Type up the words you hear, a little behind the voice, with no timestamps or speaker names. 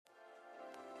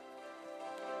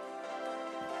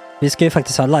Vi ska ju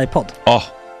faktiskt ha livepodd. Ja,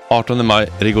 18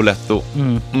 maj, Rigoletto.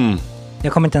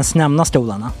 Jag kommer inte ens nämna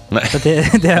stolarna. Nej. För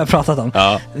det har jag pratat om.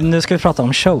 Ja. Nu ska vi prata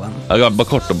om showen. Ja, bara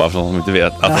kort då, bara för de som inte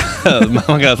vet.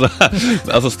 Man kan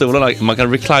alltså stolarna, man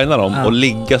kan reclina dem och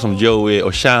ligga som Joey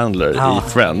och Chandler i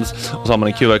Friends. Och så har man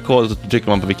en QR-kod och så trycker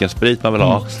man på vilken sprit man vill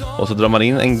ha. Och så drar man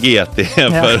in en GT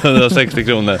för 160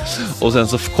 kronor. Och sen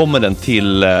så kommer den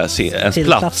till ens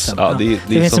plats. Ja, det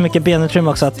finns så mycket benutrymme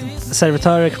också att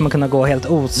servitörer kommer kunna gå helt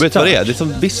ostört. Vet du vad det är? Det är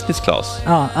som business class.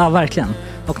 Ja, verkligen.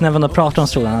 Och när man då pratar om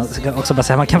stolarna så kan jag också bara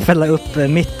säga att man kan fälla upp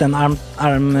mitten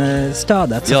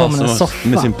armstödet så får man en soffa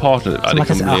med sin partner. Ja, det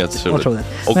kommer bli helt otroligt.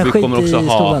 Och men vi kommer också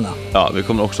stolarna. vi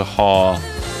kommer också ha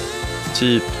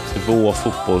typ 2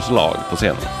 fotbollslag på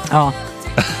scenen. Ja.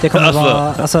 Det kommer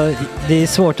vara, alltså det är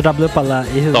svårt att rabbla upp alla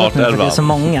i huvudet nu för det är så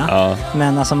många. Ja.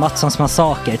 Men alltså Mattssons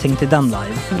massaker, tänk till den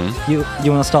live.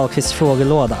 Jonas Dahlqvists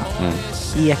frågelåda.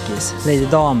 Ekis, Lady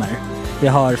Damer. Vi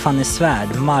har Fanny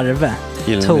Svärd, Marve,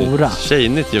 Tora.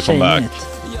 Tjejnytt gör comeback.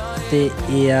 Det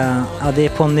är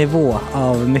på en nivå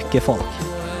av mycket folk.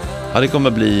 Ja, det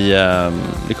kommer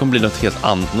bli något helt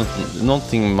annat.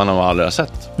 Någonting man har aldrig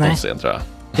sett på scen, tror jag.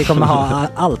 Det kommer ha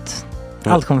allt.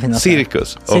 Allt kommer finnas.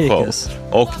 Cirkus.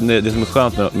 Och det som är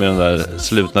skönt med de där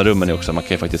slutna rummen är också att man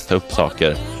kan ju faktiskt ta upp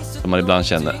saker som man ibland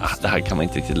känner det här kan man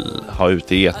inte riktigt ha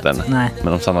ute i etern. Nej.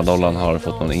 Men om Sanna Dollan har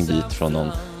fått någon invit från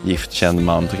någon giftkänd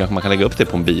man så kanske man kan lägga upp det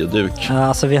på en bioduk. Ja,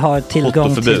 alltså vi har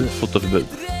tillgång till fotoförbud.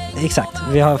 Exakt,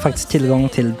 vi har faktiskt tillgång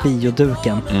till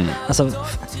bioduken. Alltså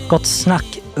gott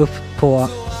snack upp på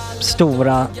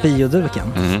stora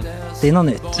bioduken. Det är något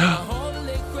nytt.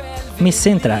 Missa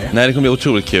inte det här. Nej, det kommer bli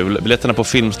otroligt kul. Biljetterna på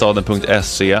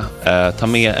filmstaden.se. Ta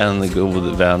med en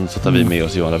god vän så tar vi med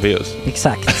oss Johan Rabaeus.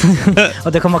 Exakt.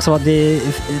 Och det kommer också vara det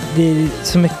är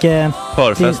så mycket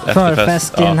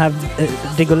förfest i den här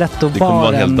Rigoletto-baren. Det kommer vara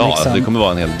en hel dag. Liksom. Det kommer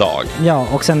vara en hel dag. Ja,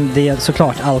 och sen det är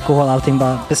såklart alkohol, allting.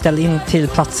 Bara beställ in till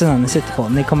platserna ni sitter på.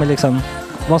 Ni kommer liksom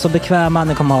vara så bekväma,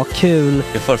 ni kommer ha kul.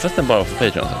 Är förfesten bara för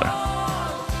Patreon eller?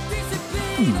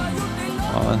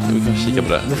 Ja, vi kan kika på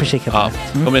det. Vi får kika på det.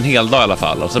 Det kommer en hel dag i alla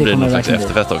fall. Och så blir det någon slags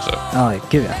efterfest också. Ja,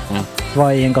 gud ja.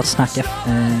 Vad är en gott snack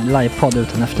livepodd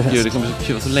utan efterfest? Gud, det kommer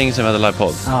bli så länge sedan vi hade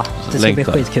livepodd. Ja, det ska bli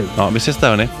skitkul. Ja, vi ses där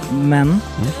hörni. Men,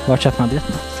 var köper man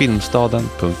biljetterna?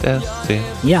 Filmstaden.se.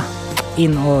 Ja,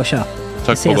 in och köp.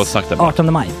 Tack på gott snack där.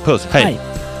 18 maj. Puss, hej.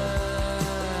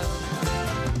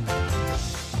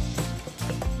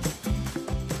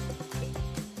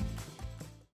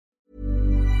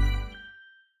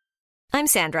 I'm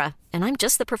Sandra, and I'm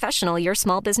just the professional your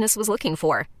small business was looking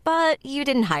for. But you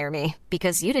didn't hire me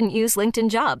because you didn't use LinkedIn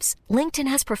Jobs.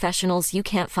 LinkedIn has professionals you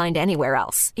can't find anywhere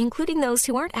else, including those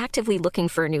who aren't actively looking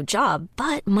for a new job,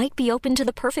 but might be open to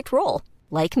the perfect role,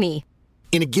 like me.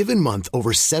 In a given month,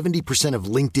 over 70% of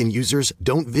LinkedIn users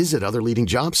don't visit other leading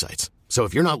job sites. So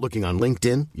if you're not looking on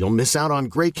LinkedIn, you'll miss out on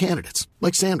great candidates,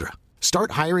 like Sandra.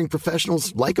 Start hiring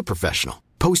professionals like a professional.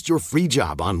 Post your free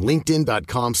job on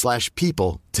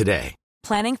linkedin.com/people today.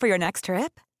 Planning for your next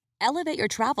trip? Elevate your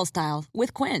travel style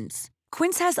with Quince.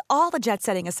 Quince has all the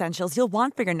jet-setting essentials you'll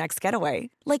want for your next getaway,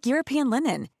 like European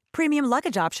linen, premium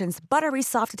luggage options, buttery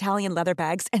soft Italian leather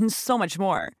bags, and so much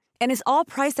more. And is all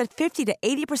priced at 50 to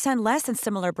 80% less than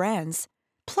similar brands.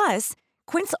 Plus,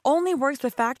 Quince only works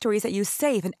with factories that use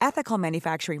safe and ethical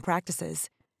manufacturing practices.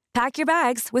 Pack your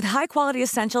bags with high-quality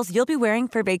essentials you'll be wearing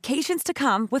for vacations to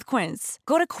come with Quince.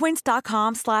 Go to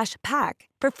quince.com/pack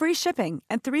for free shipping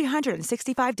and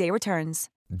 365-day returns.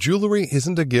 Jewelry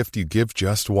isn't a gift you give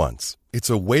just once.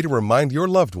 It's a way to remind your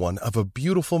loved one of a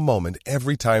beautiful moment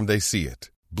every time they see it.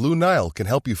 Blue Nile can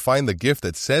help you find the gift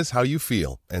that says how you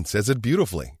feel and says it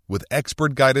beautifully with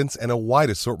expert guidance and a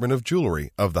wide assortment of jewelry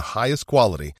of the highest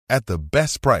quality at the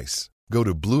best price. Go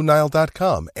to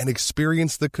BlueNile.com and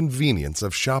experience the convenience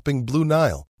of shopping Blue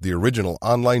Nile, the original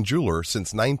online jeweler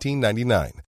since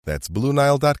 1999. That's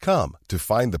BlueNile.com to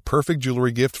find the perfect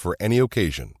jewelry gift for any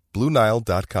occasion.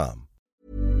 BlueNile.com.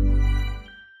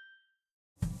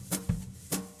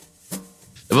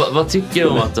 Vad tycker du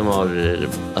om att de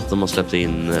har släppt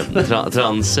in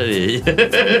transer i?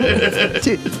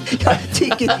 Jag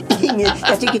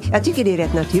tycker det är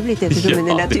rätt naturligt eftersom det är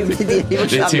en naturlig del i vårt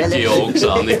samhälle. Det tycker jag också,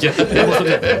 Annika.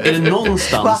 Är det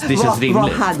någonstans det känns rimligt?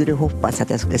 Vad hade du hoppats att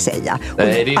jag skulle säga?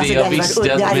 Nej, det är det jag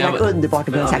visste. Det hade varit underbart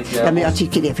att kunna säga. Ja, men jag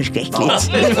tycker det är förskräckligt.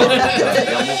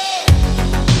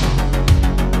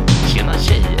 Tjena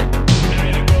tjejer.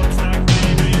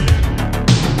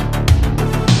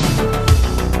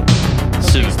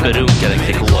 Superrunkare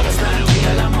Gregor.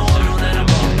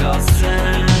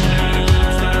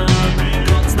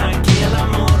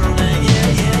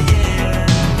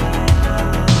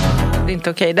 Det är inte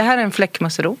okej. Det här är en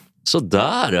fläckmussero.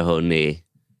 Sådär hörni.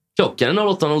 Klockan är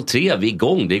 08.03, vi är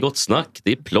igång, det är gott snack.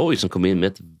 Det är Ploy som kommer in med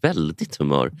ett väldigt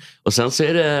humör. Och sen så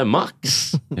är det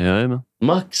Max.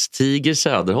 Max Tiger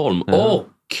Söderholm och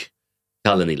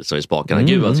Kalle Nilsson i spakarna.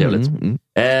 Gud vad trevligt.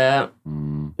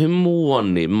 Hur mår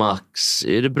ni, Max?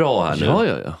 Är det bra här nu?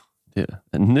 Ja.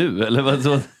 Nu, eller vad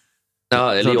så?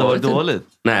 Ja, eller jag vet dåligt.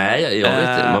 Nej, jag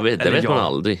vet inte. Man vet, det vet man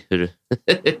aldrig. Nej,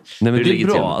 men det är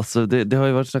bra. Alltså, det har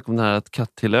ju varit snack om den här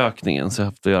kattillökningen, så jag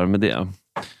har haft att göra med det.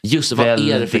 Just vad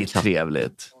är det för katt?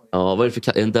 Trevligt. Ja, vad är det för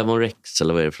katt? En Devon Rex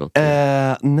eller vad är det för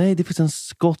något? Nej, det finns en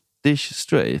Scottish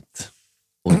Straight.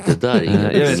 Och det där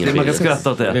är man kan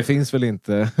skratta åt det. Det finns väl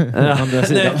inte andra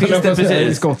sidan. Finns det precis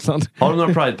i Skottland. Har de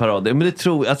några Pride-parader? Men det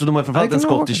tror alltså de har framförallt en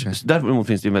Scottish. Däremot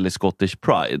finns det ju en väldigt Scottish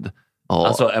Pride. Ja.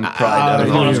 Alltså en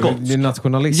Pride. Det är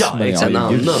nationalism. Ja, en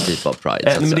annan typ av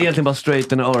Pride. Men det är egentligen bara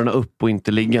straighten och öronen upp och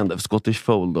inte liggande. För Scottish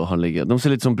Fold då har liggande. De ser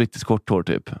lite som brittisk korthår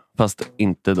typ. Fast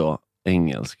inte då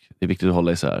engelsk. Det är viktigt att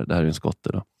hålla isär. Det här är en skotte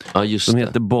då. Ja, just de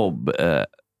heter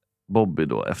Bobby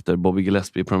då, efter Bobby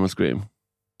Gillespie i Primal Scream.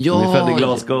 Ja. De är födda i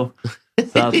Glasgow.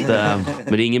 Så att, men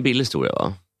det är ingen billig historia,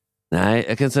 va? Nej,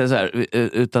 jag kan säga så här.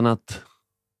 Utan att...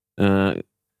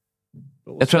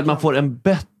 jag tror att man får en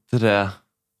bättre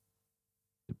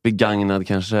begagnad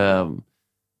kanske...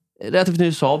 Relativt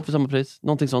ny Saab för samma pris.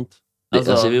 Någonting sånt.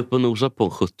 Alltså är vi uppe och nosar på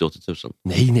 70-80 000?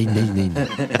 Nej.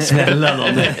 Snälla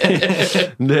någon.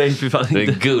 Nej, för fan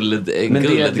inte. Men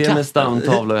det med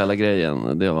stamtavla och hela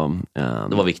grejen, det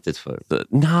var viktigt för...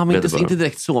 Nej, men inte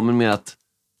direkt så, men med att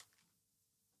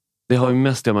det har ju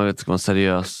mest att man vet ska vara en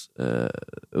seriös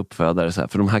uppfödare. Så här,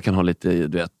 för de här kan ha lite,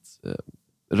 du vet,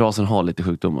 rasen har lite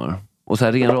sjukdomar. Och så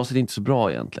här, renrasen är inte så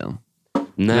bra egentligen.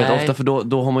 Nej. Du vet, ofta för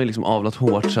då har man ju liksom avlat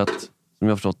hårt så att, som jag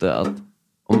har förstått det, att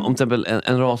om till exempel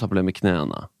en ras har problem med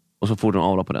knäna och så får de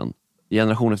avla på den.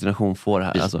 Generation efter generation får det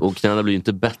här. Alltså. Och knäna blir ju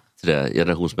inte bättre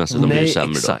generationsmässigt, de blir ju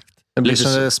sämre exakt. Då. Det blir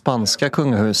som det spanska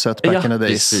kungahuset back in the days.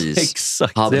 Precis.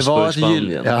 Exakt. Det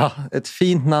var ett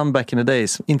fint namn back in the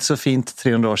days. Inte så fint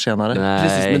 300 år senare.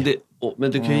 Nej. Precis,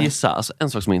 men du kan ju gissa, alltså, en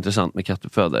sak som är intressant med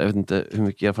kattuppfödare, jag vet inte hur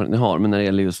mycket erfarenhet ni har, men när det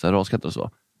gäller just raskatter och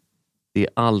så, det är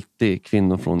alltid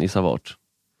kvinnor från Isavart.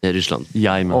 Ryssland.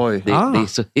 Jajamän. Oj. Det är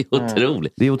så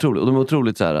otroligt. Det är otroligt. Och de är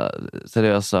otroligt så här,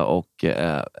 seriösa och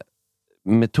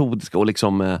metodiska och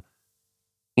liksom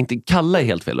inte kalla är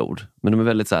helt fel ord, men de är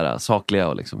väldigt så här sakliga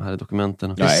och liksom, här är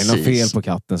dokumenten. Ja, är något fel på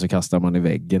katten så kastar man i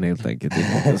väggen helt enkelt.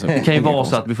 Det kan ju vara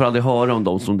så att vi får aldrig höra om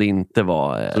dem som det inte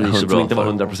var som inte var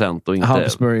 100% och inte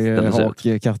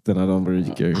Habsburg-katterna, de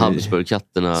ryker.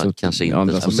 Habsburg-katterna kanske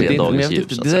inte får se dagens ljus.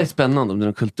 Det där är spännande om det är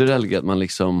någon kulturell att man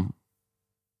liksom...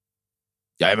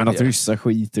 Ja, men att ryssar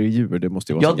skiter i djur, det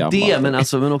måste ju vara så gammalt. Ja,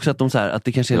 det, men också att de så här, att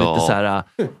det kanske är lite så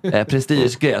här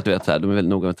prestigegrej, att du vet så här, de är väldigt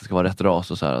noga med att det ska vara rätt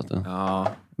ras och så här att,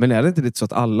 ja. Men är det inte lite så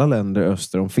att alla länder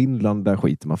öster om Finland där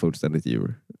skiter man fullständigt i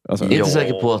djur? Alltså, jag är inte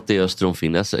säker på att det är öster om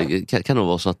Finland. Kan nog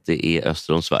vara så att det är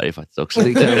öster om Sverige faktiskt också.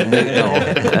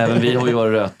 Även vi har ju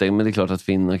varit rötägg, men det är klart att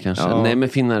finnar kanske... Ja. Nej, men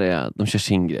finnar de kör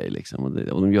sin grej liksom,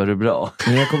 och de gör det bra.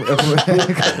 Men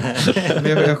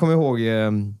jag kommer ihåg...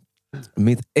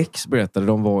 mitt ex berättade,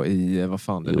 de var i, vad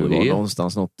fan det nu var,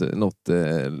 någonstans något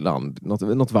land,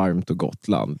 något varmt och gott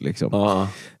land liksom.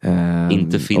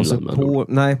 Inte Finland.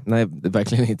 Nej,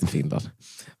 verkligen inte Finland.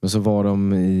 Men så var de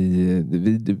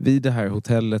vid det här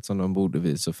hotellet som de bodde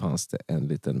vid, så fanns det en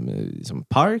liten liksom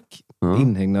park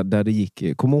inhägnad där det gick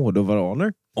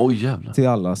komodovaraner. Till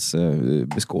allas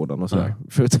beskådan och sådär.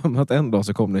 Förutom att en dag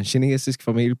så kom det en kinesisk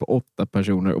familj på 8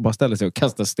 personer och bara ställde sig och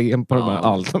kastade sten på de här,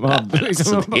 allt de hade.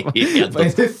 Liksom. Vad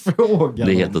är det frågan?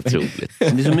 Det är helt otroligt. Det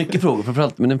är så mycket frågor,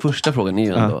 framförallt, men den första frågan är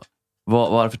ju ändå,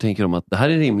 varför tänker de att det här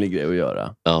är en rimlig grej att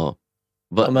göra? Ja.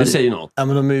 Det säger något. Ja,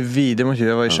 men de är ju vidare.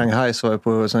 Jag var i Shanghai, så var jag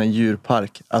på en sån här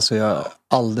djurpark. Alltså jag har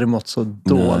aldrig mått så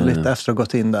dåligt efter att ha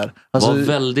gått in där. Alltså, var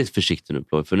väldigt försiktig nu,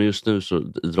 Ploy, för just nu så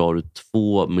drar du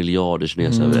 2 miljarder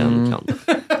kineser över en kant.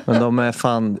 Men de är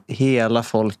fan hela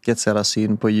folkets jävla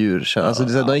syn på djur. Alltså,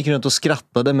 de gick runt och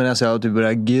skrattade medan jag typ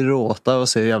började gråta och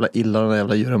se hur jävla illa de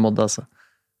jävla djuren mådde alltså.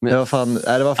 Det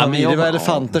var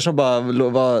elefanter som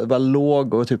bara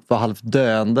låg och typ var halvt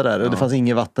döende där. Och det fanns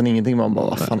inget vatten, ingenting. Man bara,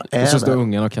 vad fan är det? Så står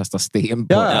ungarna och kastar sten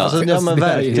på men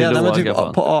verkligen. Men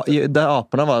typ, där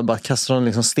aporna var, bara kastade de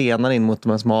liksom stenar in mot de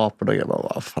här små aporna. Jag bara,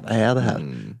 vad fan är det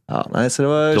här? Ja, nej, så det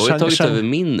var du har ju tagit över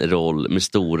min roll med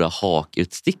stora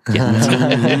hakutsticket.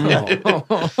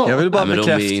 Jag vill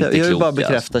bara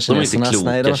bekräfta kinesernas.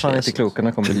 Nej, de var fan inte kloka.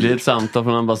 Det blir ett samtal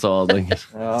från ambassaden.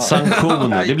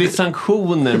 Sanktioner. Det blir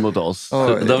sanktioner mot oss.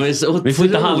 De är så vi får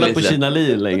inte handla på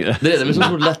Kina-lin längre. De är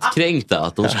så lättkränkta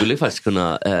att de skulle faktiskt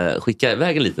kunna skicka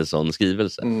iväg en liten sån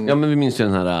skrivelse. Ja, men vi minns ju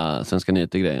den här Svenska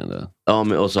Nyheter-grejen.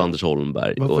 Ja, och så Anders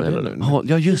Holmberg. Och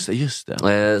ja, just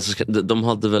det. Så de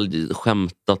hade väl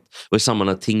skämtat. Och i samma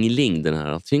när Tingeling, den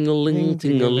här Tingeling.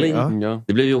 Ja.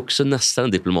 Det blev ju också nästan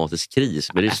en diplomatisk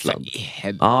kris med Ryssland.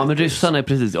 Ja, men ryssarna är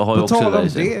precis... Har ju också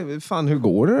det, fan, hur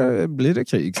går det? Blir det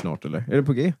krig snart, eller? Är det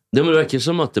på G? Det verkar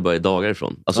som att det bara är dagar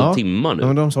ifrån. Alltså timmar nu. Ja,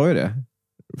 men de sa ju det.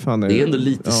 Fan, det är ändå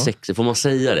lite sexigt, får man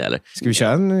säga det eller? Ska vi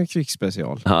köra en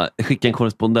krigsspecial? Ja, skicka en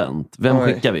korrespondent. Vem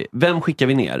skickar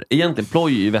vi ner? Egentligen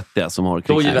Ploy är ju vettiga som har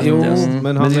krigsspecial.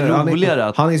 Men det är roligare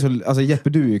att... Han är så... Alltså Jeppe,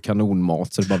 du är ju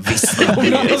kanonmat så det bara visst.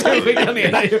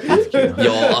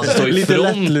 Ja, alltså står i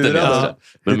fronten.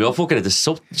 Men om jag får åka ner till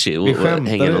Sochi och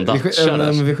hänga någon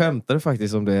datscha. Vi skämtade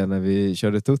faktiskt om det när vi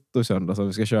körde Tutto söndag. Så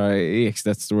vi ska köra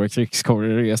Ekstedts stora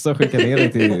krigskorresa och skicka ner det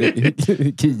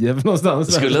till Kiev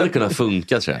någonstans. Skulle det kunna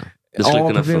funka?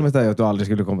 Problemet är att du aldrig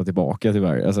skulle komma tillbaka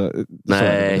tyvärr. Alltså,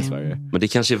 nej, men det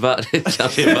kanske är värt.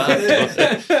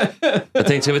 Jag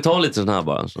tänkte, ska vi ta lite sån här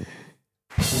bara?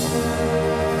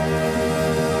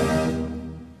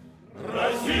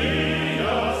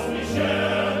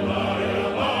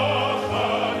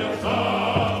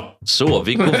 Så,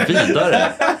 vi går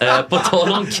vidare. På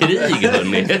tal om krig,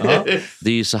 hörni. Det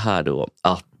är ju så här då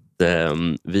att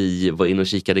vi var inne och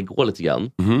kikade igår lite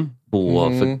grann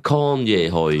för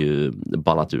Kanye har ju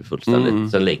ballat ur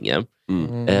fullständigt sedan länge.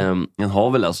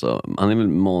 Han är väl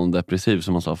måndepressiv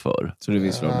som man sa förr. Så det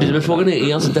visst. Men frågan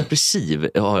är han så depressiv?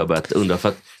 Har jag börjat undra, för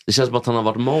att det känns som att han har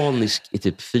varit manisk i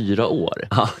typ 4 år.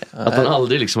 Att han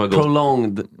aldrig liksom har gått...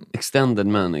 Prolonged, extended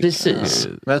manic. Precis.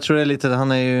 Men jag tror det är lite,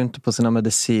 han är ju inte på sina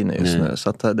mediciner just nu, så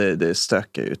att det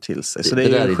stökar ju till sig. Så det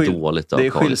där är dåligt. Det är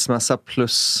skilsmässa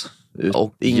plus...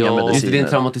 Och inga mediciner. Det är en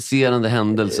traumatiserande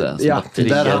händelse.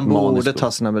 Där han borde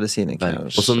ta sina mediciner kanske.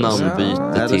 Och så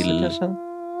namnbyte till...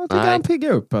 Han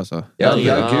pigga upp alltså. Gud.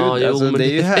 Alltså, det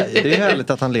är ju härligt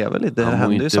att han lever lite.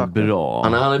 Han mår inte bra.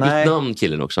 Han har bytt namn,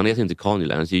 killen också. Han heter inte Kanye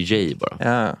längre, han heter ju Jay bara.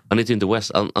 Ja. Han heter inte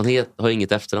West. Han har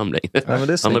inget efternamn längre.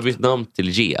 Han har bytt namn till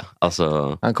J.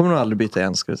 Alltså... Han kommer nog aldrig byta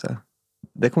igen, skulle jag säga.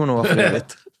 Det kommer nog vara för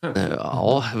evigt.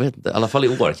 Ja, jag vet inte. I alla fall i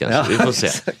år kanske. Vi får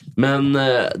se. Men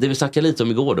det vi snackade lite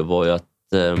om igår då var ju att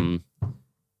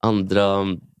andra...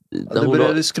 Det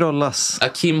började scrollas.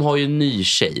 Kim har ju en ny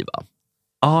tjej, va?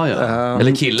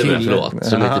 Eller kille,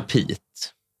 som heter Pete.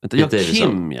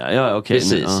 Kim, okej.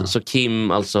 Precis, så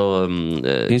Kim, alltså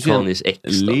Kanyes ex då.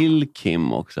 Lil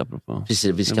Kim också, apropå.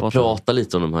 Precis, vi ska prata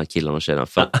lite om de här killarna och tjejerna.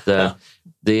 För att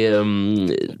det... han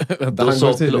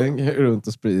går tydligen runt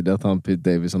och sprider att han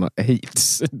Pete Davidson har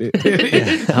AIDS.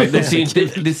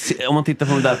 Om man tittar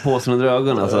på de där påsen under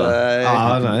ögonen. Alltså.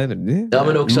 Ja,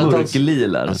 men också att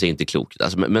han ser inte klokt.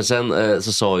 Alltså, men sen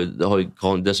så har ju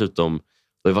Kanye dessutom...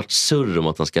 Det har varit surr om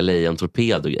att han ska leja en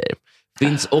torped och grejer.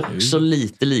 Finns också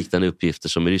lite liknande uppgifter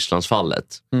som i Rysslands fallet.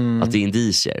 Att det är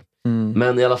indicier.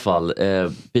 Men i alla fall,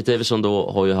 Pete Davidson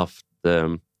då har ju haft...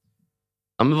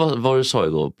 men vad du sa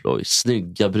igår, Ploy?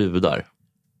 Snygga brudar.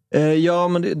 Ja,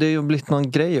 men det har ju blivit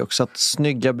någon grej också. Att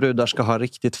snygga brudar ska ha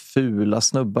riktigt fula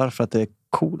snubbar för att det är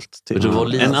coolt. Typ. Du var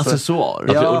lite, en accessoar.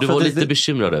 Ja, och du var lite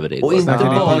bekymrad över det. Och inte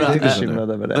bara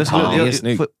bekymrad över det. Han är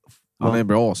snygg. Han är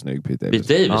bra snygg, Pete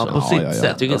Davidson. På sitt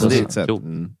sätt. Tycker inte sitt sätt.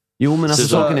 Jo, men alltså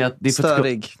saken är att det är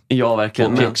störig. Ja,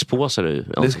 verkligen.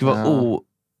 Det ska vara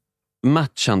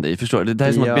omatchande i, förstår du? Det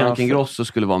här är som att Bianca Ingrosso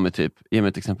skulle vara med typ. Ge mig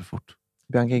ett exempel fort.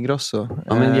 Bianca Ingrosso.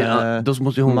 Ja, men då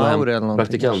måste ju hon vara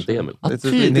praktikant Emil.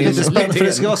 För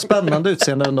det ska vara spännande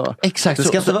utseende ändå. Exakt. Det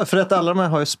ska inte vara, för att alla de här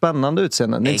har ju spännande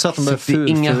utseende. Det är inte så att de är fulfula.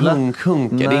 Det är inga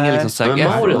hunkar. Det är inga liksom så här.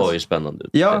 Men Mauri har ju spännande ut.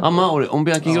 Ja, Mauri. Om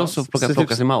Bianca Ingrosso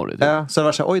plockas i Mauri. Typ. Ja, så det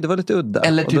var så här, oj, det var lite udda.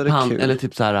 Eller typ han, eller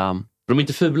typ så här. De är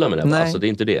inte fula med det, alltså det är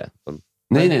inte det.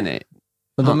 Nej.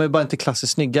 Men de är bara inte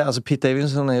klassiskt snygga. Alltså Pete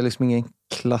Davidson är liksom ingen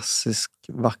klassisk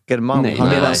vacker man.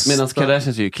 Medan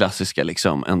Kardashians är ju klassiska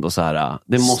liksom ändå så här.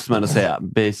 Det måste man ändå säga.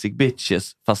 Basic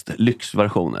bitches fast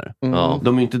lyxversioner.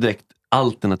 De är ju inte direkt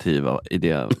alternativa i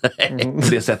det, på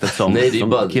det sättet som, nej, det är som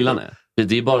bara, killarna är.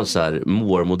 Det är bara en så här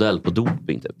mårmodell på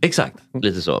doping typ. Exakt.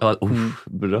 Lite så. Ja,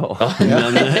 bra.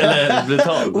 Eller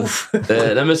brutalt.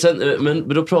 Men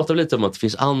då pratar vi lite om att det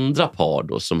finns andra par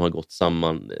då som har gått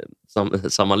samma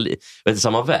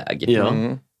väg. Ja.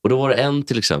 Och då var det en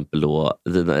till exempel då,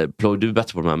 Ploy, du är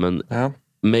bättre på de här, men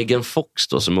Megan Fox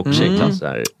då, som också är klass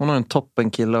här. Hon har en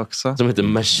toppenkille också. Som heter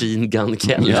Machine Gun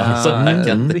Kelly.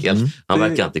 Han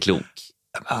verkar inte klok.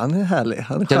 Han är härlig.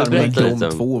 Han är charmig.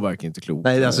 De två verkar inte klokt.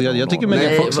 Nej, alltså jag tycker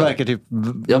Megan Fox verkar typ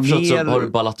jag förstått så har du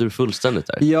ballat ur fullständigt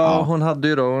där. Ja, hon hade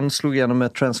ju då, hon slog igenom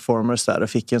med Transformers där och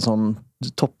fick en sån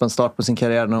toppenstart på sin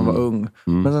karriär när hon var ung.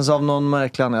 Men sen så av någon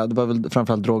märklig anledning, det var väl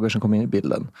framförallt droger som kom in i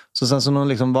bilden. Så sen så hon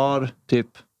liksom var typ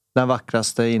den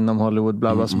vackraste inom Hollywood,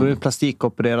 bla bla. Så började hon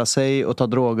plastikoperera sig och ta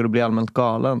droger och bli allmänt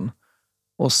galen.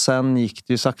 Och sen gick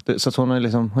det ju sakta, så att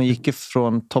hon gick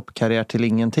ifrån toppkarriär till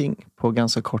ingenting på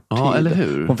ganska kort tid. Ja, eller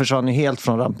hur? Hon försvann ju helt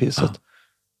från rampljuset.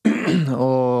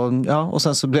 Och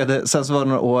sen så var det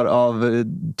några år av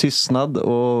tystnad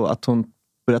och att hon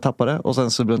började tappa det. Och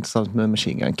sen så blev hon tillsammans med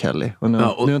Machine Gun Kelly. Och nu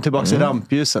är hon tillbaka i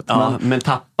rampljuset. Ja, men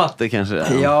tappat det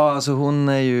kanske? Ja, alltså hon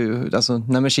är ju... Alltså,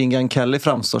 när Machine Gun Kelly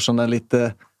framstår som den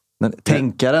lite...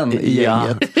 tänkaren i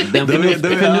gänget. Den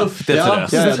förnuftets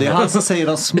röst. Ja, det är han som säger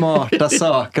de smarta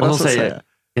sakerna. Och så säger,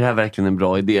 är det här verkligen en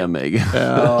bra idé, Meg?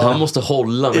 Ja. Han måste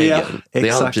hålla Megan. Det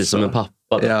är precis som en pappa.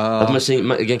 Ja. Att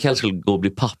Machine Gun skulle gå och bli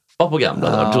pappa på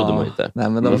gamla, det trodde man inte. Nej,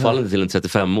 men de faller inte till en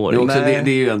 35-åring. Det är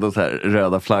ju ändå så här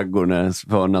röda flaggor när ens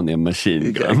förnamn är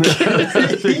Machine Gun.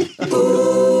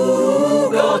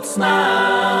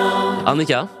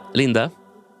 Annika, Linde.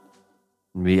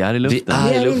 Vi är i luften.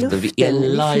 Vi är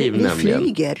live vi nämligen.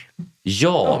 Flyger.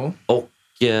 Ja, och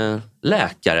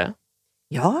läkare.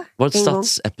 Ja, varit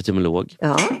statsepidemiolog.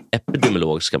 Ja.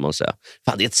 Epidemiolog ska man säga.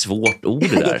 Fan, det är ett svårt ord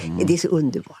det där. Det är så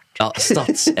underbart. Ja,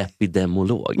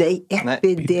 statsepidemiolog. Nej,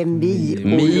 epidemiolog.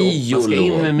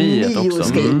 Miolog. Miet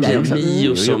också.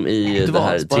 Mio som i det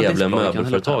här trevliga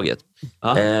möbelföretaget.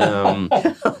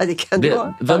 Det kan det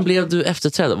vara. Vem blev du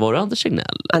efterträdd? Var det Anders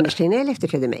Tegnell? Anders Tegnell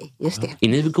efterträdde mig, just det. Är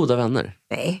ni goda vänner?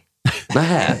 Nej.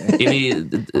 Nej, är ni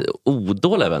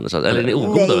odåliga vänner? Eller är ni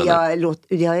ogoda vänner?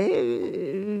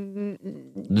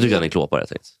 Du tycker han är klåpare, jag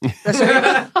tänkte.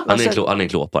 Han är en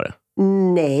klåpare.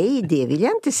 Nej, det vill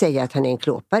jag inte säga att han är en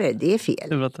klåpare. Det är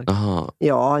fel. Aha.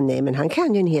 Ja, nej, men han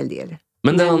kan ju en hel del.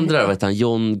 Men den andra, vet han,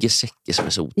 John Giesecke som är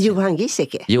så otrevlig. Johan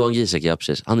Giesecke, ja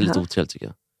precis. Han är lite otrevlig tycker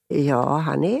jag. Ja,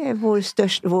 han är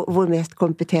vår mest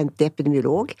kompetenta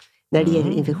epidemiolog när det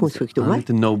gäller infektionssjukdomar. Han är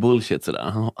lite no bullshit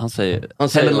sådär. Han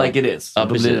säger like it is. Ja,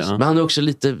 precis. Men han är också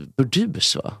lite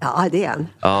burdus, va? Ja, det är han.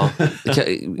 Ja,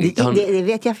 det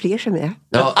vet jag fler som är.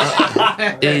 Ja,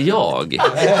 är jag?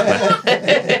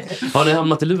 Har ni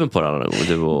hamnat i luven på varandra,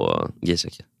 du och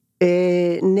Giesecke?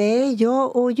 Nej,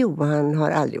 jag och Johan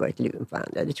har aldrig varit i luven på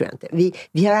varandra, det tror jag inte.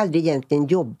 Vi har aldrig egentligen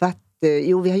jobbat,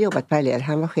 vi har jobbat parallellt.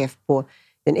 Han var chef på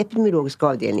den epidemiologiska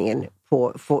avdelningen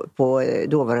på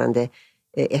dåvarande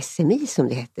SMI som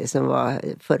det hette, som var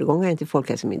föregångaren till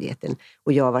Folkhälsomyndigheten,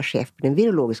 och jag var chef på den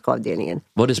virologiska avdelningen.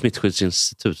 Var det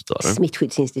Smittskyddsinstitutet då? Eller?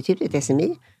 Smittskyddsinstitutet,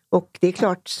 SMI. Och det är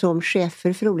klart, som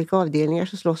chefer för olika avdelningar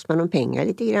så slåss man om pengar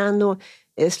lite grann och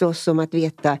slåss om att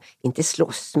veta, inte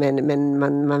slåss, men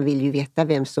man vill ju veta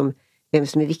vem som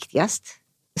är viktigast.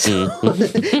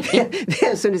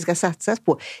 Vem som det ska satsas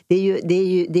på. Det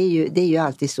är ju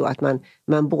alltid så att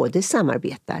man både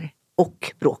samarbetar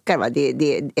och bråkar, va?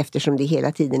 Eftersom det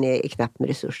hela tiden är knappt med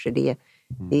resurser.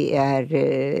 Det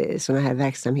är såna här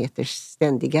verksamheters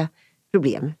ständiga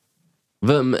problem.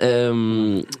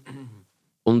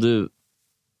 Om du...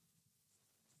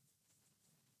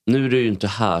 Nu är du ju inte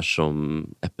här som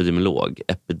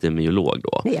epidemiolog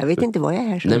då. Nej, jag vet inte vad jag är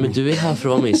här som. Nej, men du är här för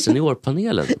att vara med i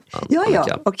seniorpanelen.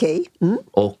 Ja, okej. Mm.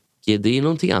 Och det är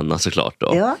någonting annat såklart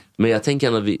då. Ja. Men jag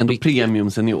tänker att ändå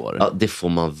premium senior. Ja, det får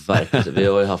man verkligen. Vi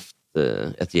har ju haft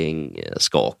ett gäng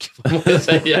skak, får man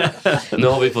säga. Nu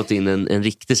har vi fått in en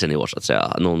riktig senior, så att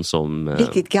säga. Någon som...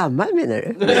 Riktigt gammal, menar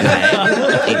du? Nej,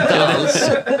 inte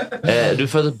alls. Du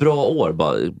födde ett bra år,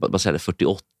 bara säga det,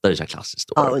 48 är så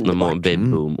klassiskt år. När man har en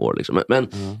babyboom-år liksom. Men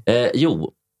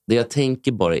jo, det jag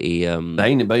tänker bara är... Det här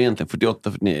innebär egentligen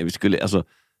 48, vi skulle, alltså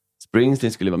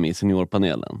Springsteen skulle vara med i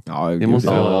seniorpanelen. Ja, det måste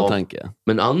vara en tanke.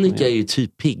 Men Annika är ju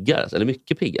typ piggare, eller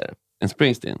mycket piggare. En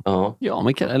Springsteen? Ja,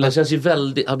 men eller... Han känns ju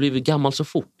väldigt... Han har blivit gammal så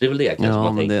fort. Det är väl det kanske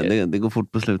man tänker. Det går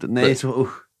fort på slutet. Nej, så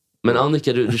Men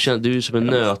Annika, du är ju som en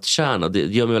nötkärna. Det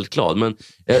gör mig väldigt glad. Men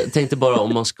jag tänkte bara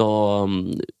om man ska...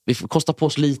 Vi får kosta på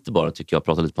oss lite bara, tycker jag,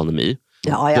 prata lite pandemi.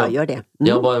 Ja, jag gör det. Mm.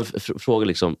 Jag har bara en fråga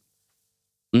liksom.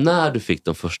 När du fick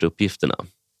de första uppgifterna,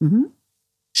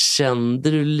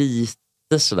 kände du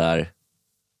lite sådär,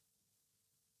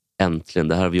 äntligen,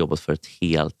 det här har vi jobbat för ett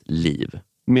helt liv?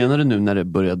 Menar du nu när det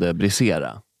började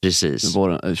brisera? Precis.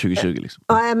 Våren 2020 liksom.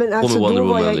 Ja, men alltså, då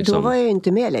var jag ju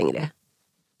inte med längre.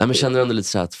 Nej, men känner du ändå lite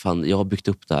så här att fan, jag har byggt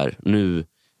upp det här. Nu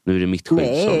är det mitt skydd.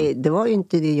 Nej, det var ju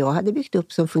inte det jag hade byggt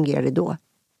upp som fungerade då.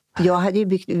 Jag hade ju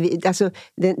byggt, alltså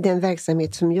den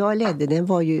verksamhet som jag ledde, den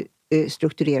var ju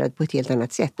strukturerad på ett helt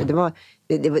annat sätt.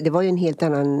 Det var ju en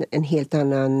helt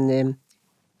annan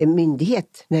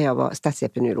myndighet när jag var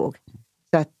statsepidemiolog.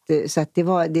 Så att det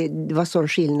var sån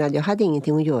skillnad. Jag hade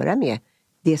ingenting att göra med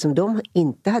det som de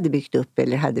inte hade byggt upp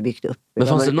eller hade byggt upp. Men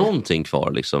fanns det någonting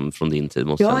kvar liksom, från din tid?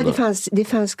 Ja, det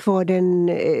fanns kvar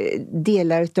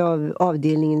delar av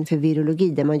avdelningen för virologi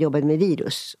där man jobbade med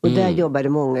virus. Och där jobbade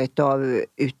många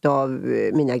utav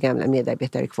mina gamla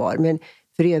medarbetare kvar. Men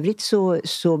för övrigt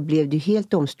så blev det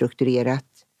helt omstrukturerat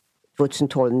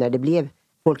 2012 när det blev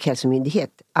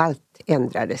folkhälsomyndighet. Allt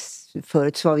ändrades.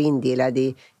 Förut så var vi indelade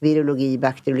i virologi,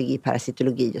 bakteriologi,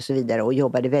 parasitologi och så vidare och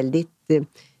jobbade väldigt,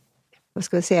 vad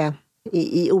ska jag säga,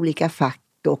 i olika fack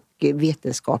och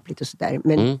vetenskapligt och sådär.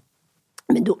 Men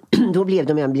då blev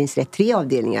de, om jag minns rätt, 3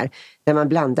 avdelningar där man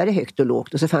blandade högt och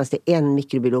lågt och så fanns det en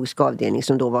mikrobiologisk avdelning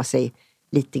som då var sig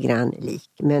lite grann lik.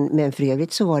 Men för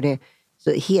övrigt så var det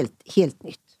så helt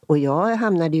nytt. Och jag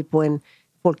hamnade ju på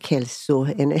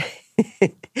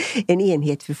en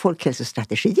enhet för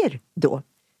folkhälsostrategier då.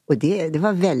 Och det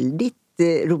var väldigt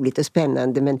roligt och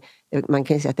spännande, men man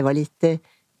kan ju säga att det var lite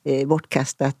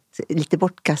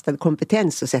bortkastad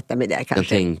kompetens att sätta mig där kanske. Jag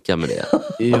tänker med det.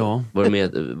 Ja. Var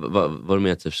det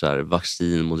med typ så här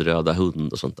vaccin mot röda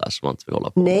hund och sånt där som man inte vill hålla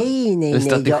på med? Nej.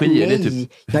 Strategier, det är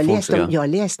typ jag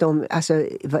läste om, alltså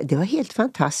det var helt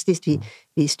fantastiskt.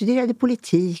 Vi studerade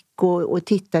politik och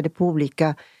tittade på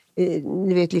olika,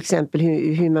 ni vet till exempel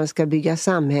hur man ska bygga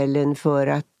samhällen för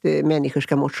att människor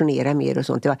ska motionera mer och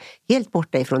sånt. Det var helt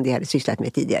borta ifrån det jag hade sysslat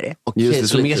med tidigare. Just det,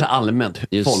 så mer så allmänt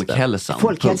folkhälsan.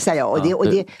 Folkhälsa, ja.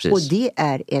 Och det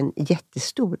är en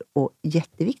jättestor och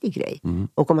jätteviktig grej.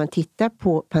 Och om man tittar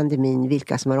på pandemin,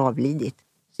 vilka som har avlidit,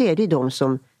 så är det de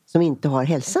som inte har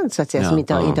hälsan, så att säga, som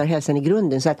inte har hälsan i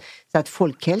grunden. Så att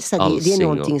folkhälsa, det är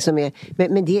någonting som är...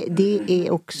 Men det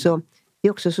är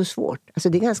också så svårt. Alltså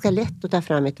det är ganska lätt att ta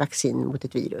fram ett vaccin mot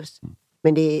ett virus.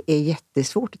 Men det är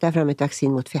jättesvårt att ta fram ett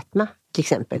vaccin mot fetma, till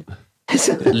exempel.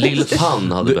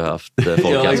 Lill-Pan hade behövt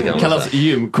folkhälsa. Det kallas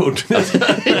gymkort.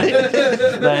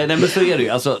 nej, men så är det ju.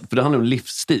 Alltså, för det handlar om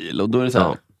livsstil. Och då är det så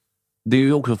här, det är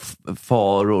ju också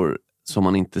faror som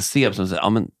man inte ser. Som säger,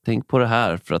 men tänk på det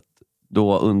här, för att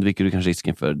då undviker du kanske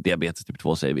risken för diabetes typ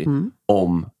 2, säger vi,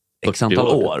 om x antal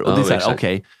år. Och det är så här,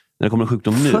 okej, när det kommer en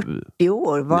sjukdom nu. 40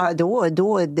 år,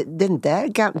 då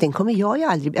den kommer jag ju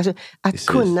aldrig... Alltså,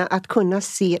 att kunna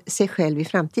se sig själv i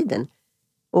framtiden.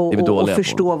 Och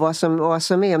förstå vad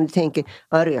som är, om du tänker,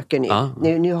 röker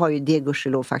nu. Nu har ju det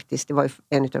gudskelov faktiskt, det var ju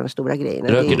en av de stora grejerna.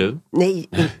 Röker du? Nej,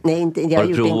 inte. Har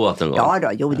du provat en gång? Ja då,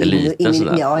 jo.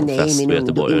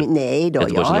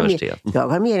 Jag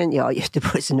har mer än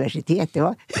Göteborgs universitet.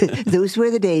 Those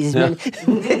were the days.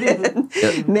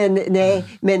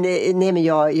 Men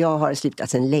jag har slutat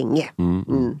sedan länge.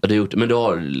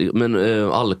 Men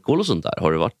alkohol och sånt där,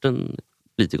 har det varit en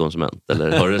lite konsument,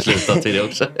 eller har du slutat till det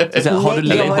också?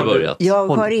 Jag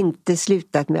har inte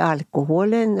slutat med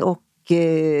alkoholen, och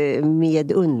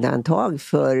med undantag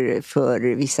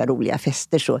för vissa roliga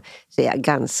fester så är jag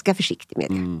ganska försiktig med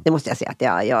det. Det måste jag säga, att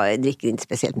jag dricker inte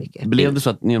speciellt mycket. Blev det så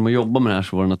att genom att jobba med det här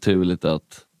så var det naturligt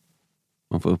att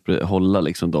man får upprätthålla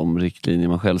liksom de riktlinjer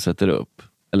man själv sätter upp?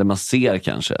 Eller man ser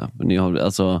kanske. Ni har,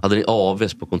 alltså... Hade ni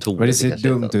AVs på kontoret? Men det ser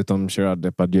dumt ut om Gerard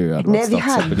Depardieu. Nej, vi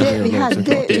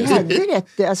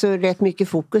hade rätt mycket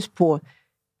fokus på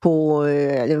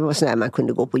det var sån här, man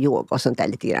kunde gå på yoga och sånt där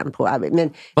lite grann på arbete.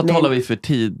 Vad talar vi för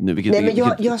tid nu?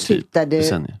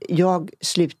 Jag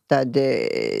slutade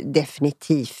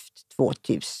definitivt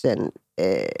 2014.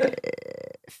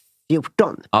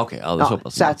 Okej,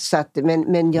 alldeles så att,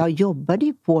 men jag jobbade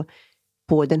ju på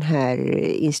den här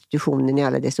institutionen i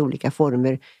alla dess olika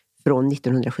former från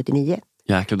 1979.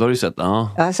 Jäklar, då har du sett.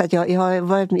 Ja, så att jag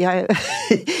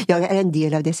är en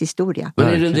del av dess historia. Men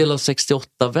är du en del av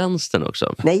 68-vänstern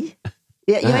också? Nej,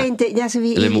 jag är inte. Alltså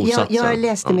jag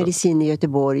läste medicin i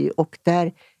Göteborg, och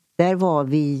där var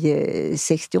vi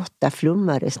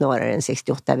 68-flummare snarare än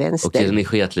 68-vänster. Okej, ni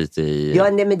sket lite i... Ja,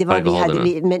 nej, men det var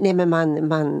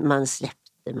man släppte.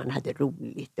 Man hade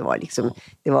roligt, det var liksom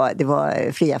det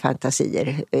var fria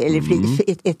fantasier,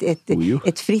 eller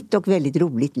ett fritt och väldigt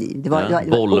roligt liv. Det var,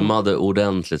 bolmade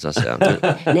ordentligt, så att säga.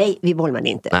 Nej, vi bolmade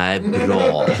inte. Nej,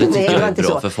 bra. Det tycker jag är bra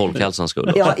så. För folkhälsans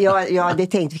skull. Ja, det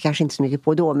tänkte vi kanske inte så mycket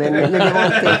på då, men det var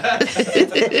inte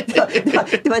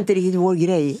det var inte riktigt vår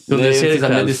grej. Så det ser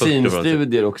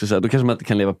medicinstudier också så här, då kanske man inte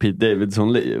kan leva Pete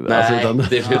Davidson-liv. Nej, det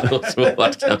blir nog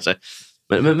svårt kanske.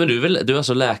 Men du är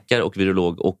alltså läkare och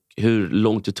virolog, och hur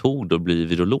långt det tog då att bli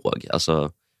virolog?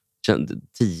 Alltså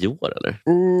 10 år eller?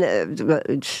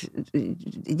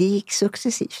 Det gick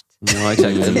successivt. Ja,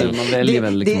 exakt. Man väljer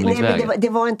väl liksom det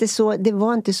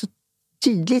var inte så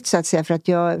tydligt, så att säga, för att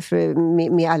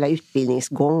med alla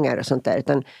utbildningsgångar och sånt där,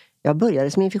 utan jag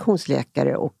började som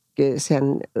infektionsläkare, och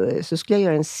sen så skulle jag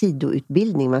göra en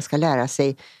sidoutbildning. Man ska lära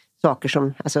sig saker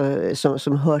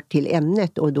som hör till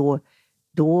ämnet, och då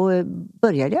då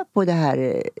började jag på det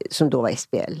här som då var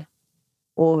SBL.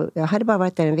 Och jag hade bara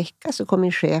varit där en vecka, så kom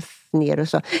min chef ner och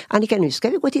sa: Annika, nu ska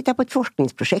vi gå och titta på ett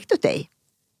forskningsprojekt åt dig.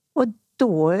 Och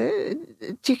då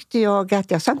tyckte jag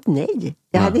att jag sa inte nej.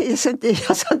 Jag sa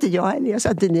inte ja eller jag sa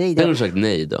inte nej. Då. Har du sagt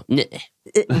nej då? Nej.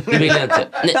 Det vill jag inte.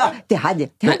 Nej. Ja, det hade jag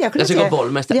kunnat jag ska säga. gå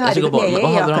bollmästare. Jag ska gå boll.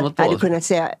 Vad hade du hamnat då? Jag hade kunnat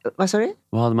säga, vad sa du?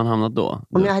 Vad hade man hamnat då?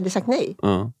 Om jag hade sagt nej?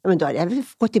 Men då hade jag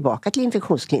gått tillbaka till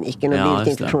infektionskliniken och blivit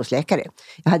infektionsläkare.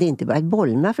 Jag hade inte börjat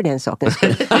bolma för den saken.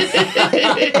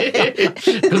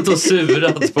 Gått och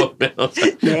surat på mig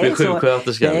med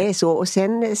sjuksköterskan. Nej, så. Och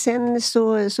sen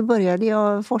så började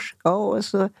jag forska och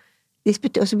så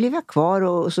blev jag kvar,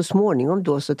 och så småningom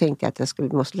då så tänkte jag att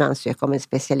jag måste ansöka om en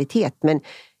specialitet, men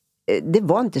det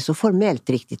var inte så formellt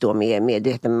riktigt då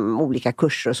med olika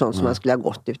kurser och sånt som man skulle ha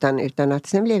gått, utan att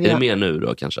sen blev jag... Är det mer nu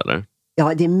då kanske, eller?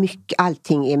 Ja, det är mycket,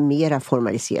 allting är mera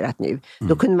formaliserat nu.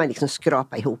 Då kunde man liksom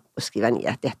skrapa ihop och skriva ner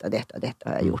att detta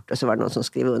har jag gjort. Och så var det någon som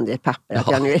skrev under ett papper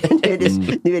att nu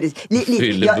är det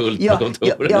fyllebult på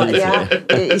kontoret.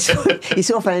 I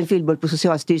så fall en fyllebult på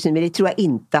Socialstyrelsen, men det tror jag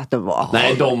inte att de var.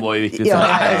 Nej, de var ju riktigt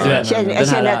jag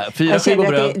känner att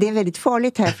det är väldigt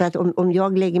farligt här, för att om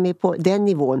jag lägger mig på den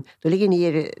nivån, då ligger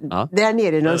ni där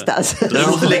nere någonstans.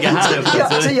 Jag måste ligga här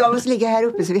uppe. Så jag måste ligga här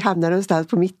uppe så vi hamnar någonstans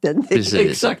på mitten. Precis.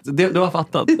 Exakt, du har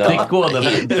fattat. Trickkoden.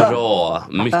 Bra,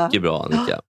 mycket bra,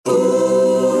 Annika.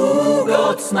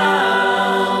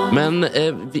 Men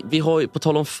vi har ju, på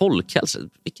tal om folkhälsa,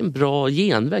 vilken bra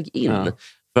genväg in.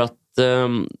 För att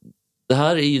det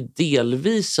här är ju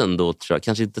delvis ändå, tror jag,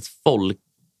 kanske inte ett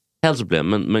folkhälsoproblem,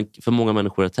 men för många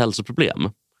människor ett hälsoproblem.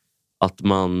 Att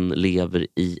man lever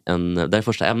i det är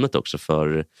första ämnet också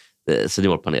för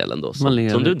seniorpanelen då, som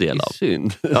du delar av.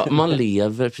 Synd. Ja, man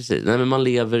lever, precis. Nej, men man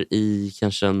lever i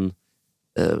kanske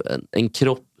en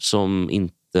kropp som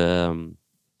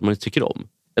man inte tycker om.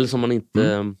 Eller som man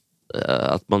inte...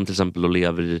 Att man till exempel då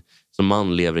som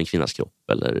man lever i en kvinnas kropp.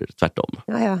 Eller tvärtom.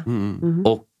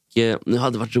 Och nu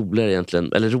hade det varit roligare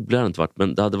egentligen. Eller roligare hade det inte varit.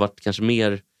 Men det hade varit kanske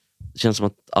mer... Det känns som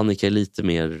att Annika är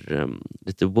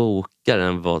lite wokare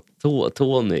än vad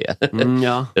Tony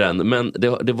är. Men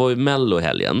det var ju Mello i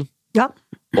helgen. Ja.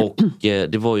 Och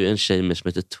det var ju en tjej med som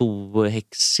heter Tove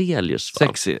Hexelius,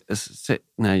 va?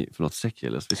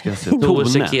 Sekelius. Vi ska se Tone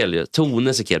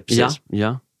Sekelius, precis.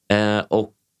 Ja.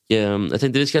 Och jag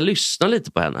tänkte vi ska lyssna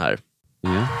lite på henne här.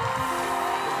 Ja.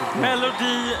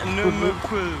 Melodi nummer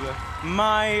 7,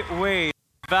 My Way.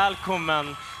 Välkommen,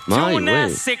 Tone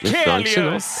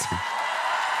Sekelius.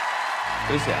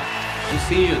 Ska vi se. Du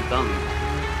ser ju inte han.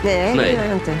 Nej, det gör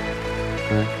jag inte.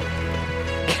 Nej.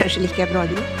 Kanske lika bra det.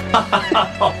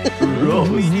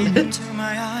 Into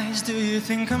my eyes, do you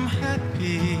think I'm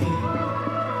happy?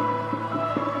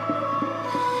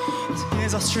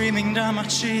 Tears are streaming down my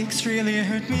cheeks, really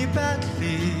hurt me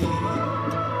badly.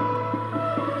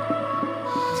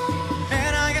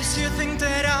 And I guess you think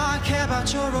that I care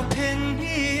about your opinion.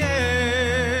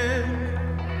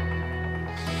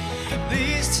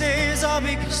 These tears are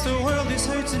because the world is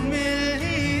hurting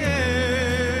millions.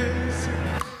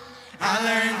 I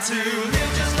learned to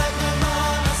live just like my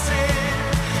mama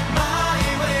said, my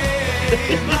way,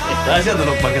 my way. Det här känns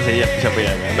något man kan säga jätteköp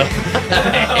igen.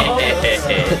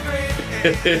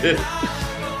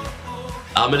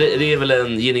 Ja, men det är väl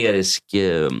en generisk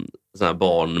sån här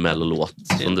barn-mellolåt.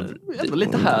 Det var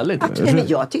lite härligt. Nej, men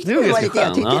jag tyckte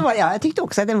jag tyckte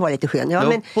också att den var lite skön.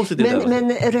 Ja,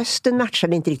 men rösten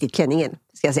matchade inte riktigt klänningen,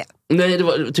 ska jag säga. Nej,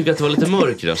 tycker du att det var lite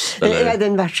mörk röst? Nej,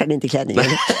 den matchade inte klänningen.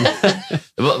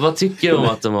 Vad tycker du om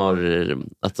att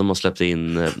de har släppt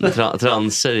in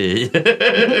transer i?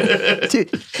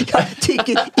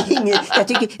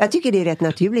 Jag tycker det är rätt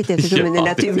naturligt, eftersom det är en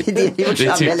naturlig del i vårt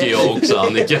samhälle. Det tycker jag också,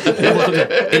 Annika.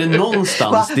 Är det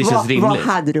någonstans det känns rimligt? Vad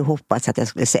hade du hoppats att jag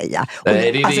skulle säga?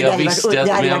 Nej, det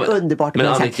hade varit underbart. Men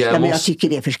Annika, men jag tycker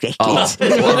det är förskräckligt. Ja,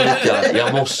 Annika,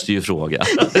 jag måste ju fråga.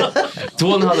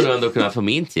 Tone hade du ändå kunnat få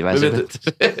min tid.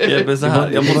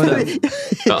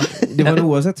 Det var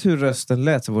oavsett hur rösten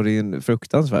lät, så var det en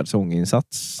fruktansvärd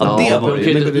sånginsats. Ja, det var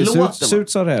det. Surt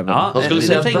sa det även. Jag skulle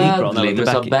säga badly, men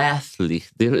sa bathly.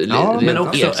 Men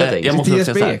också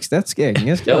TSB Ekstedtsk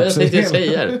engelska. Ja, jag tänkte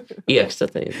säga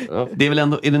Ekstedt. Det är väl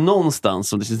ändå, är det någonstans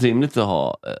som det känns rimligt att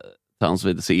ha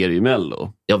transvide, så är det ju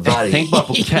Mello. Tänk bara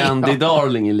på Candy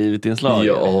Darling i livet i en slag.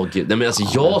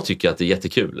 Jag tycker att det är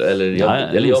jättekul.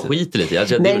 Eller jag skiter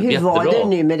lite. Men hur var det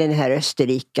nu med den här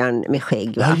österrikan med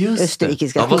skägg? Va?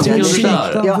 Österrikiska vad tycker du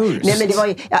där? Nej, men det var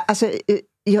ju... Alltså,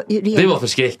 det var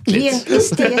förskräckligt.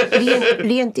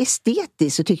 Rent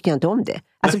estetiskt så tyckte jag inte om det.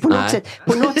 Alltså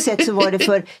på något sätt så var det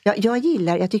för...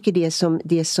 Jag tycker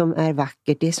det som är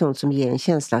vackert, det är sånt som ger en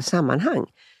känsla av sammanhang.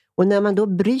 Och när man då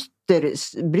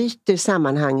bryter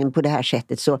sammanhangen på det här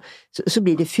sättet så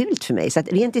blir det fult för mig. Så att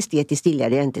rent estetiskt gillar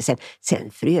jag inte. Sen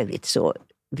för övrigt så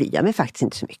bryr jag mig faktiskt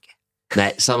inte så mycket.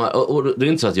 Nej, samma. Och det är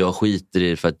inte så att jag skiter i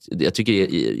det, för att jag tycker det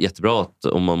är jättebra att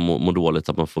om man mår dåligt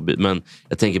att man får men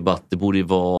jag tänker bara att det borde ju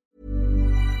vara...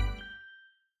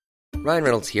 Ryan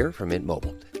Reynolds here from Mint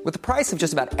Mobile. With the price of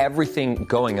just about everything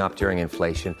going up during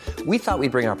inflation, we thought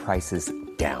we'd bring our prices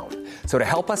down. So to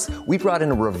help us, we brought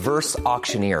in a reverse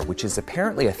auctioneer, which is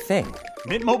apparently a thing.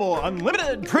 Mint Mobile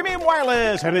Unlimited Premium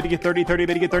Wireless. How to get 30, 30,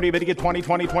 bit to get 30, bit to get 20,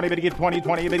 20, 20, bit to get 20,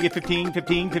 20, bit to get 15,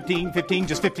 15, 15, 15,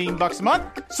 just $15 a month?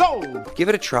 Sold! Give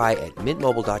it a try at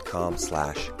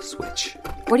mintmobile.com/switch.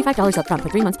 $45 up front for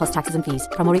 3 months plus taxes and fees.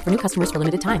 Promo rate for new customers for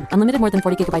limited time. Unlimited more than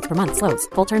 40 gigabytes per month. Slows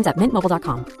full terms at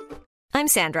mintmobile.com. I'm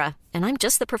Sandra, and I'm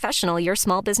just the professional your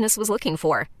small business was looking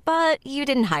for. But you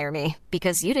didn't hire me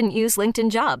because you didn't use LinkedIn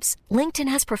Jobs.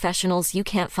 LinkedIn has professionals you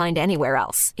can't find anywhere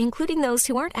else, including those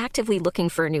who aren't actively looking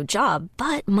for a new job,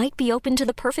 but might be open to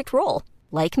the perfect role,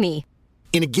 like me.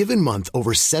 In a given month,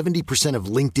 over 70%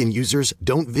 of LinkedIn users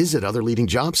don't visit other leading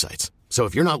job sites. So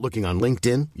if you're not looking on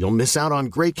LinkedIn, you'll miss out on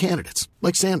great candidates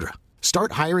like Sandra.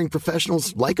 Start hiring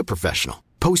professionals like a professional.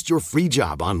 Post your free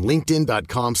job on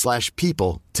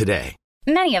linkedin.com/people today.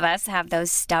 Many of us have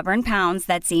those stubborn pounds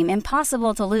that seem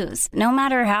impossible to lose, no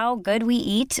matter how good we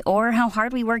eat or how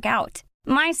hard we work out.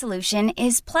 My solution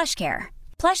is PlushCare.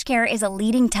 PlushCare is a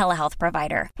leading telehealth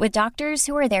provider with doctors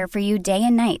who are there for you day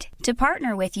and night to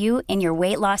partner with you in your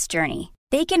weight loss journey.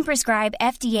 They can prescribe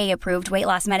FDA-approved weight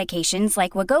loss medications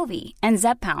like Wegovy and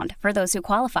Zepbound for those who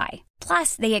qualify.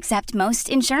 Plus, they accept most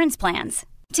insurance plans.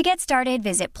 To get started,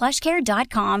 visit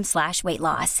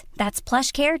plushcare.com/weightloss. That's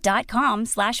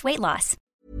plushcare.com/weightloss.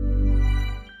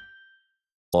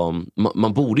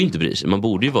 Man borde inte bry sig. Man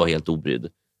borde ju vara helt obrydd.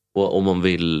 Och om man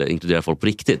vill inkludera folk på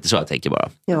riktigt, det är så jag tänker bara.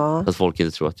 Ja. Att folk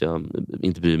inte tror att jag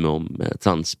inte bryr mig om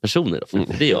transpersoner.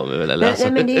 Det gör mig väl. Eller?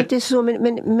 Nej, men det är inte så.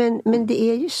 Men det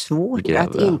är ju svårt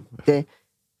att inte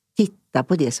titta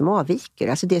på det som avviker.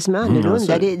 Alltså det som är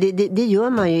annorlunda. Det gör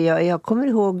man ju. Jag kommer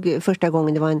ihåg första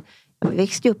gången det var jag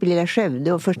växte upp i lilla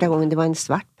Skövde och första gången det var en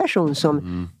svart person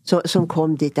som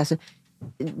kom dit. Alltså,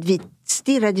 vi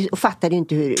stirrade och fattade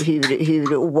inte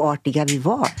hur oartiga vi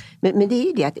var. Men det är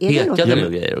ju det att... Pekade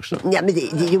med grejer också? Ja, men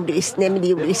det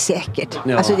gjorde vi säkert.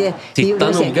 Ja. Alltså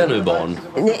Titta noga nu barn,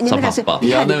 som pappa.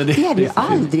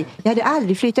 Jag hade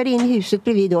aldrig flyttat in i huset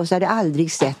bredvid oss. Jag hade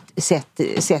aldrig sett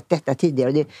detta tidigare.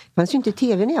 Och det fanns ju inte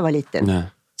tv när jag var liten. Nej.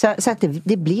 Så att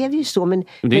det blev ju så. Men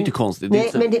det är inte konstigt.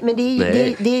 Nej, men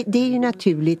det är ju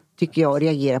naturligt, tycker jag, att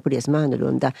reagera på det som är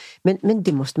annorlunda. Men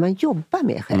det måste man jobba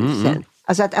med själv sen.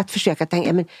 Alltså att försöka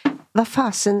tänka, men vad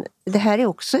fasen, det här är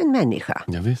också en människa.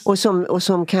 Ja, och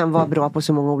som kan vara bra på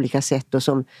så många olika sätt och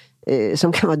som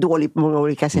kan vara dålig på många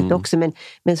olika sätt också.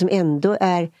 Men som ändå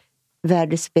är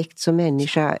värd respekt som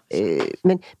människa.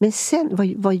 Men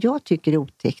sen, vad jag tycker är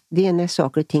otäckt, det är när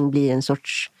saker och ting blir en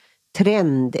sorts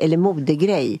trend eller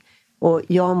modegrej. Och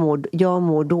jag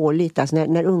mår dåligt. Alltså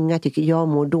när unga tycker jag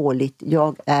mår dåligt,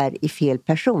 jag är i fel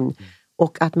person.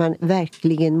 Och att man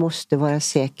verkligen måste vara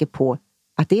säker på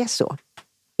att det är så.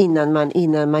 Innan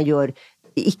man gör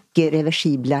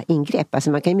icke-reversibla ingrepp.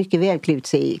 Alltså man kan ju mycket väl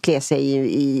klä sig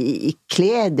i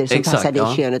kläder som passar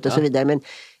det könet och så vidare.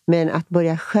 Men att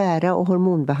börja skära och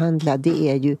hormonbehandla, det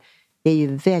är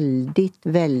ju väldigt,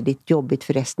 väldigt jobbigt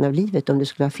för resten av livet om det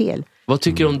skulle vara fel. Vad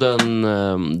tycker du om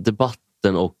den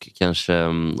debatten och kanske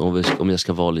om jag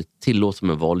ska vara lite, tillåta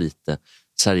mig att vara lite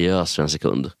seriös för en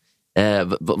sekund.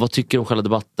 Vad tycker du om själva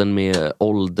debatten med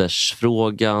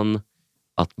åldersfrågan?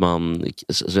 Att man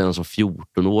redan som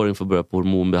 14-åring får börja på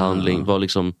hormonbehandling.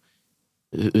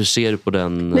 Hur ser du på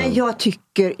den? Men jag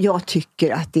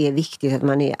tycker att det är viktigt att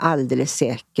man är alldeles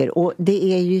säker. Och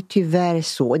det är ju tyvärr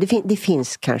så. Det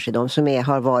finns kanske de som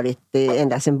har varit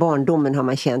ända sedan barndomen har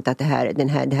man känt att det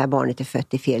här barnet är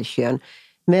fött i fel kön.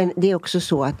 Men det är också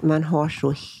så att man har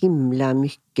så himla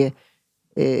mycket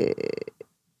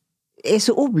är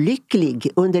så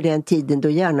olycklig under den tiden då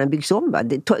hjärnan byggs om.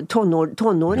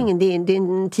 Tonåringen, det är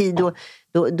en tid då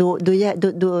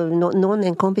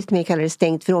en kompis till mig kallar det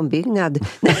stängt för ombyggnad.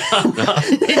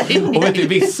 Och vet ni,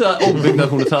 vissa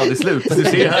ombyggnationer tar aldrig slut. Du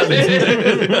ser här.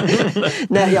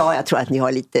 Nej, jag tror att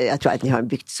ni har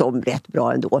byggt om rätt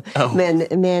bra ändå. Oh. Men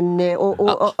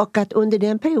att under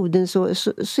den perioden så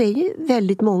är ju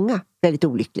väldigt många väldigt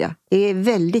olyckliga. Det är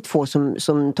väldigt få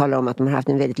som talar om att de har haft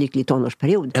en väldigt lycklig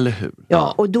tonårsperiod. Eller hur?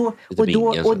 Ja,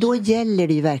 och då gäller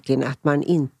det ju verkligen att man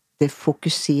inte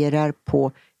fokuserar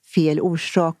på fel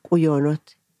orsak och gör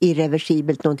något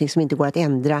irreversibelt, någonting som inte går att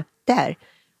ändra där.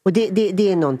 Och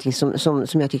det är någonting som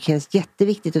jag tycker känns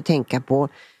jätteviktigt att tänka på.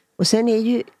 Och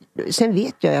sen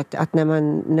vet jag att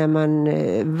när man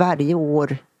varje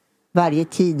år, varje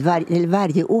tid,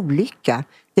 varje olycka,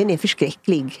 den är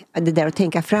förskräcklig. Det där att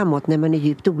tänka framåt när man är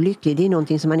djupt olycklig, det är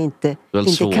någonting som man inte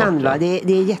kan. Va?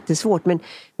 Det är jättesvårt. Men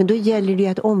då gäller det ju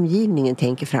att omgivningen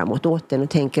tänker framåt åt den och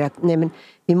tänker att nej, men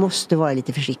vi måste vara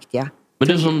lite försiktiga. Men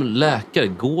du som läkare,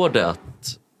 går det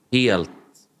att helt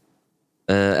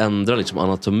ändra liksom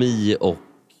anatomi och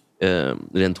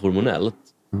rent hormonellt?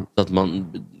 Så att man,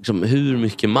 liksom, hur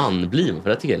mycket man blir man? För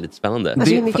det tycker jag är lite spännande.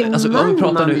 Alltså hur mycket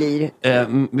man blir?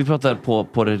 Vi pratar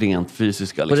på det rent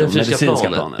fysiska, liksom, på det fysiska medicinska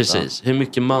planet. Precis. Hur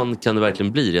mycket man kan det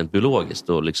verkligen bli rent biologiskt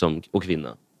och kvinna?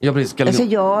 Ja, precis. Alltså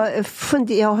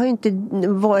jag har ju inte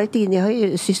varit inne, jag har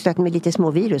ju sysslat med lite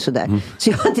små virus och där. Så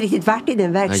jag har inte riktigt varit i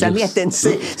den verksamheten. Så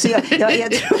jag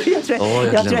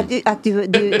tror att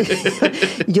du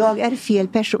jag är fel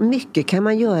person. Mycket kan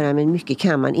man göra, men mycket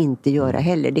kan man inte göra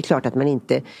heller. Det är klart att man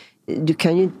inte, du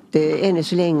kan ju inte ännu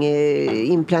så länge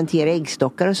implantera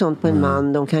äggstockar och sånt på en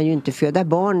man. De kan ju inte föda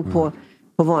barn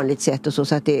på vanligt sätt och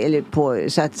så att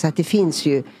det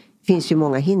finns ju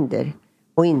många hinder.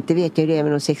 Och inte vet jag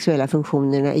även de sexuella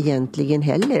funktionerna egentligen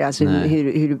heller. Alltså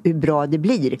hur bra det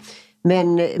blir.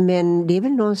 Men det är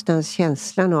väl någonstans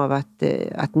känslan av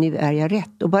att nu är jag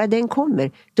rätt. Och bara den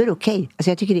kommer, då är det okej.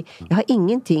 Alltså jag har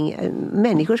ingenting.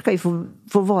 Människor ska ju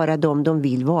få vara de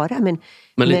vill vara.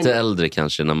 Men lite äldre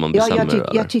kanske när man bestämmer.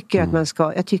 Jag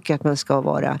tycker att man ska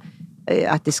vara...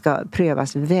 Att det ska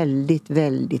prövas väldigt,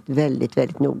 väldigt, väldigt,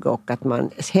 väldigt noga. Och att man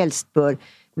helst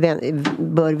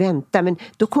bör vänta. Men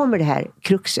då kommer det här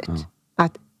kruxet.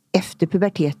 Att efter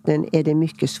puberteten är det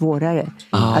mycket svårare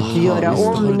att göra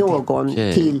om någon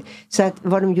till. Så att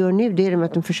vad de gör nu, det är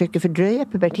att de försöker fördröja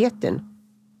puberteten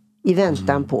i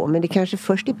väntan på. Men det är kanske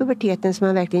först i puberteten som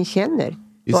man verkligen känner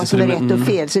vad som är rätt och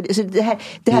fel. Så det här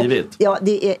ja,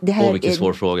 det här vilken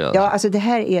svår fråga. Ja, alltså det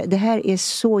här är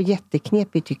så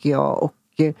jätteknepigt tycker jag. Och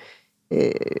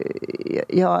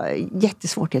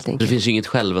jättesvårt helt enkelt. Det finns ju inget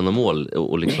självändamål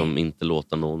och liksom inte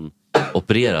låta någon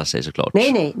operera sig såklart.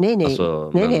 Nej.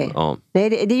 Alltså,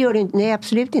 Nej, det gör det inte. Nej,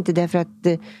 absolut inte. Därför att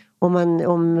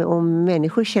om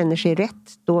människor känner sig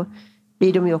rätt, då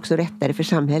blir de ju också rättare för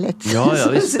samhället. Ja,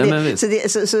 visst.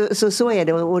 Så är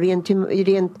det. Och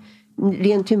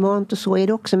rent humant och så är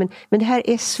det också. Men det här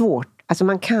är svårt. Alltså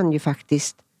man kan ju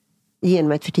faktiskt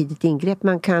genom ett för tidigt ingrepp,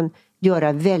 man kan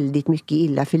göra väldigt mycket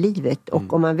illa för livet.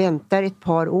 Och om man väntar ett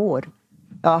par år,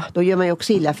 ja, då gör man ju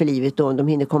också illa för livet då, om de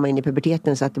hinner komma in i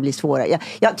puberteten så att det blir svårare.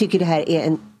 Jag tycker det här är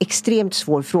en extremt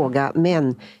svår fråga,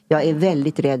 men jag är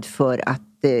väldigt rädd för att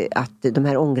de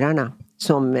här ångrarna,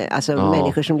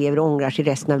 människor som lever och ångrar sig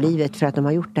resten av livet för att de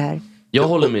har gjort det här. Jag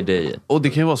håller med dig. Och det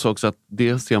kan ju vara så också att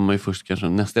det ser man ju först kanske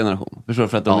nästa generation. Förstår du?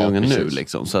 För att de är unga nu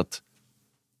liksom. Så att,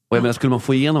 och jag menar, skulle man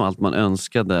få igenom allt man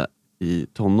önskade i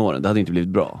tonåren, det hade inte blivit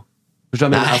bra. Förstår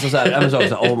du? Alltså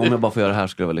så om jag bara får göra det här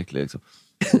skulle jag vara lycklig liksom.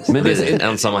 Men det är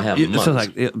ensamma hemma. Som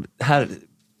sagt,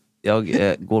 jag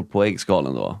går på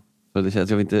äggskalen då. För det känns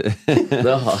jag inte.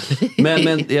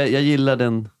 men jag gillar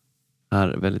den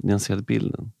här väldigt nyanserade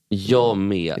bilden. Jag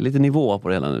med. Lite nivå på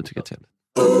det hela nu tycker jag till.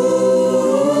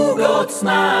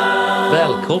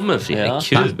 Välkommen Fredrik,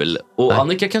 kul. Och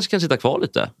Annika kanske kan sitta kvar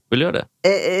lite. Vill du göra det?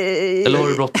 Eller har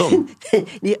du bråttom?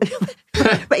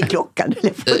 Vad är klockan?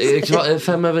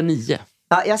 9:05.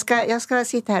 Ja, jag ska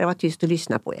sitta här och vara tyst och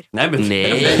lyssna på er.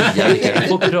 Nej, jag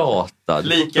får prata.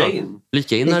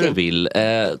 Lika in när du vill.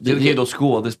 Du är då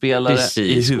skådespelare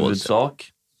i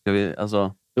huvudsak.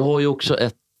 Du har ju också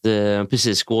ett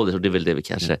precis skådespelare, och det är väl det vi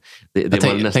kanske... Jag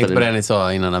tänkte på det ni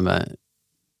sa innan med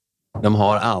de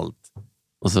har allt.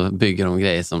 Och så bygger de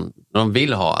grejer som... De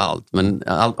vill ha allt. Men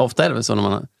ofta är det väl så när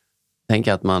man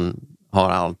tänker att man har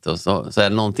allt. Och så är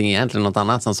det egentligen något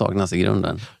annat som saknas i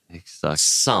grunden. Exakt.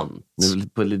 Sant. Nu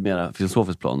på lite mer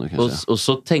filosofiskt plan nu kanske. Och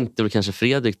så tänkte väl kanske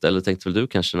Fredrik, eller tänkte väl du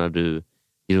kanske när du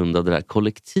grundade det här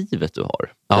kollektivet du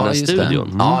har. Den här studion.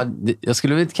 Mm. Ja, jag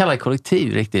skulle väl inte kalla det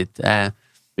kollektiv riktigt.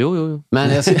 Jo. Men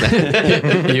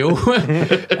jo.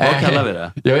 Vad kallar vi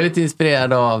det? Jag är lite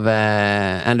inspirerad av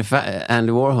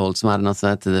Andy Warhol som hade något som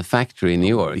heter The Factory i New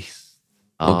York.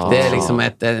 Och det är liksom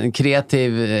en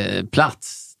kreativ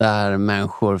plats där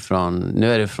människor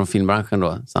nu är det från filmbranschen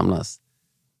då, samlas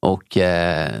och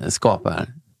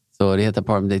skapar. Så det heter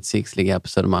Apartment 86, ligger här på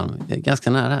Södermalm. Det är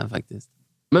ganska nära här faktiskt.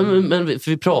 Men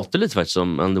för vi pratade lite faktiskt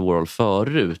om Andy Warhol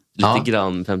förut. Lite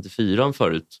grann 54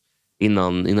 förut.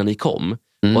 Innan ni kom.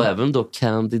 Och även då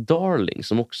Candy Darling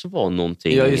som också var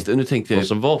någonting. Ja just det, nu tänkte jag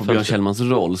som var på Björn Kjellmans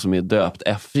roll som är döpt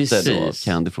efter då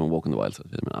Candy från Walk on the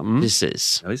Wild.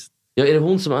 Precis. Ja, visst. Ja, är det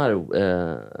hon som är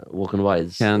Walk on the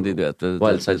Wild? Candy, du vet.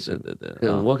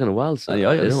 Walk on the Wild.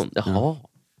 Ja, är det hon? Jaha.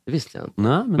 Det visste jag inte.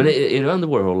 Nej, men är det Andy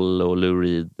Warhol och Lou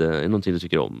Reed, är det någonting du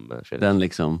tycker om,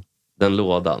 Fredrik? Den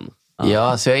lådan?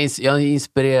 Ja, så jag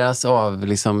inspireras av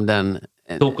liksom den...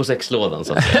 Toko 6-lådan,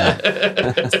 så att säga.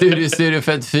 Studio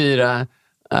 54,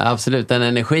 absolut, den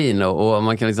energin. Och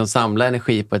man kan liksom samla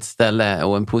energi på ett ställe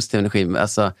och en positiv energi.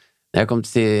 Alltså, när jag kom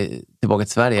tillbaka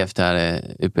till Sverige efter att jag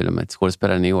utbildade mig till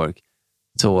skådespelare i New York,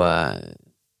 så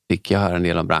fick jag höra en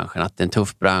del om branschen. Att det är en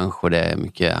tuff bransch och det är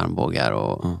mycket armbågar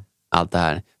och allt det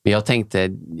här. Men jag tänkte,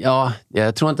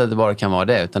 jag tror inte att det bara kan vara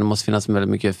det, utan det måste finnas väldigt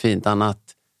mycket fint annat.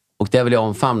 Och det vill jag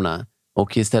omfamna.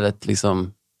 Och istället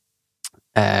liksom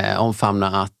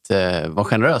omfamna att vara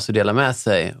generös och dela med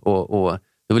sig. Och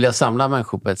då vill jag samla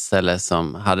människor på ett ställe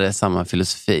som hade samma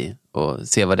filosofi och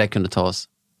se vad det kunde ta oss.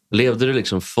 Levde du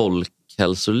liksom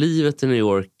folkhälsolivet i New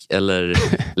York eller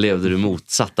levde du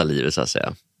motsatta livet, så att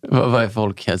säga? Vad är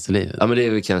folkhälsolivet? Ja, men det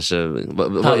är väl kanske...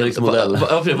 Vad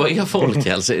är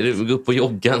folkhälsa? Är det gå upp och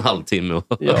jogga en halvtimme och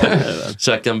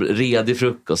käka en redig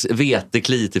frukost?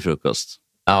 Vetekli till frukost?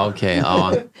 Ja, okej.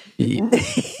 Ja.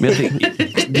 Men jag tänker,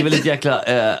 det är väl lite jäkla...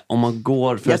 om man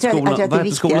går för skolan... Jag tror att det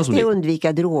viktigaste är att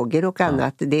undvika droger och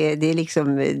annat. Det är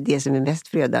liksom det som är mest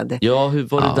flödande. Ja, hur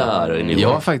var det där i New York?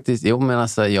 Jag faktiskt... Jo, men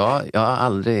alltså, jag har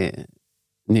aldrig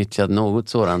nyttjat något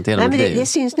sådant i hela mitt liv. Det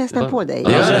syns nästan på dig.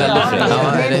 Det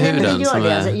är huden som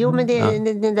är... Alltså. Jo, men det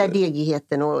är den där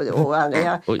degigheten och jag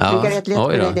brukar rätt lätt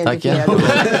kunna identifiera.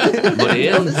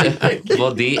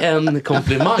 Var det en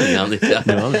komplimang, Annika?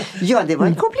 Ja, det var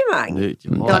en komplimang.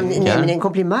 Men en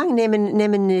komplimang. Nej,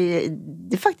 men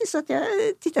det är faktiskt så att jag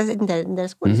tittar den där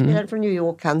skådespelaren från New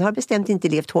York. Han har bestämt inte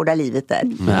levt hårda livet där.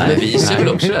 Nej, vi ser väl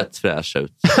också rätt fräscha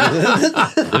ut.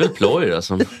 Det är väl plojor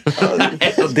alltså.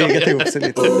 Degat ihop sig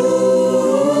lite. Så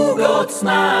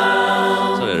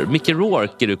är det. Mickey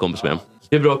Rourke är du kompis med.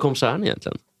 Hur bra kompisar är ni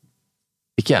egentligen?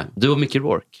 Vilka? Du och Mickey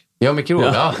Rourke. Jag och Mickey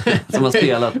Rourke, ja. Som har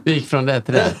spelat. Vi gick från det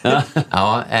till det.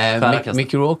 Ja,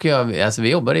 Mickey Rourke och jag, alltså vi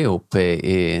jobbade ihop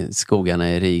i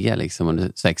skogarna i Riga liksom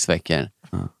under 6 veckor.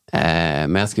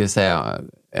 Men jag skulle säga,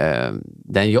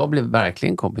 den jag blev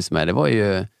verkligen kompis med, det var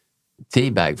ju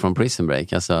T-Bag från Prison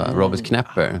Break, alltså Robert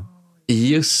Knepper.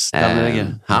 Just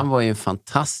han var ju en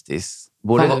fantastisk...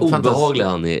 Han var obehaglig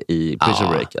han i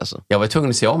Prison Break alltså. Jag var tvungen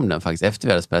att se om den faktiskt efter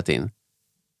vi hade spelat in.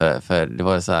 För det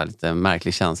var så här lite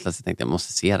märklig känsla, så jag tänkte jag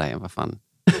måste se det igen, vad fan.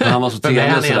 Men han var så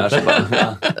trevlig sådär.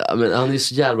 Ja, men han är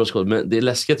så jävla skåd. Men det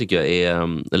läskiga tycker jag är,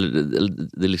 eller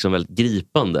det är liksom väldigt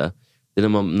gripande. Det är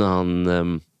när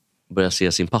han börjar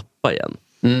se sin pappa igen.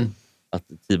 Att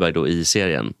T-Bag då i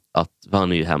serien, att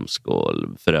han är ju hemsk och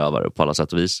förövare på alla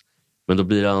sätt och vis. Men då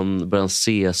börjar han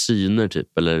se syner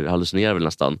typ, eller hallucinerar väl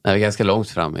nästan. Det är ganska långt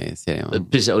fram i serien.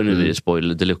 Precis, och nu är det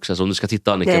spoiler deluxe. Alltså, om du ska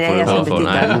titta, Annika, får du höra för.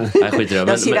 Nej, skit i det.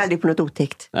 Jag ser aldrig på något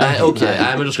otäckt. Nej, okej.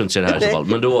 Nej, men då ska du inte se det här i så fall.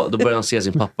 Men då börjar han se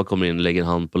sin pappa kommer in, lägger en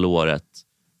hand på låret.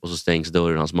 Och så stängs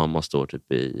dörren, hans mamma står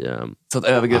typ i... Så att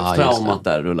övergreppstraumat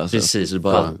där rullas. Precis, och det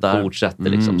bara fortsätter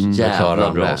liksom. Så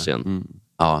jävla bra scen.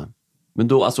 Ja. Men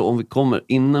då, alltså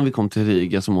innan vi kom till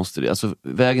Riga så måste det, alltså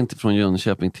vägen från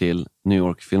Jönköping till New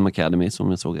York Film Academy som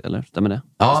jag såg, eller? Stämmer det?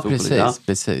 Ja,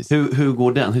 precis. Hur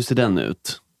går den? Hur ser den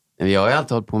ut? Jag har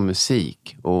alltid hållit på med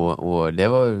musik och det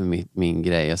var min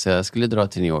grej. Alltså jag skulle dra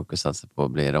till New York och satsa på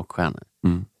att bli rockstjärna.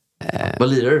 Vad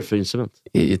lirar du för instrument?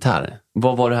 Gitarr.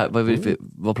 Vad var det här?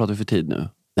 Vad pratar vi för tid nu?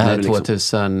 Det här är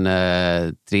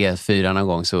 2003-2004 någon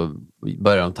gång så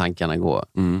började de tankarna gå.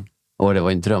 Och det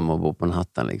var en dröm att bo på en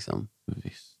hatten liksom.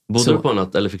 Bodde du på en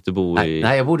natt eller fick du bo i...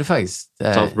 Nej, jag bodde faktiskt...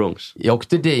 South Bronx. Jag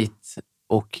åkte dit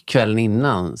och kvällen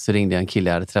innan så ringde jag en kille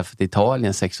jag hade träffat i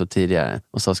Italien 6 år tidigare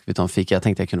och sa, ska vi ta en fika? Jag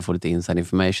tänkte jag kunde få lite inside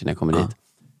information när jag kommer dit.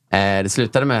 Det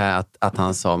slutade med att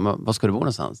han sa, var ska du bo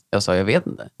någonstans? Jag sa, jag vet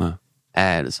inte.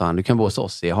 Då sa han, du kan bo hos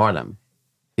oss i Harlem.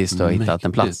 Tills du har hittat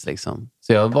en plats liksom.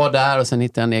 Så jag var där och sen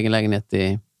hittade jag en egen lägenhet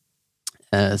i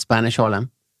Spanish Harlem.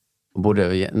 Och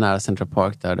bodde nära Central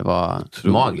Park där. Det var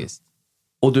magiskt.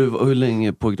 Och hur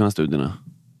länge pågick de här studierna?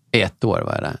 1 år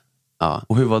var jag där. Ja.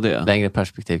 Och hur var det? Längre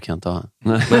perspektiv kan jag inte ha.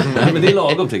 Men det är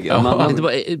lagom tycker jag. Inte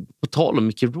bara, på tal om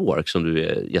Mickey Rourke som du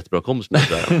är jättebra kompis med.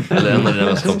 Eller en av dina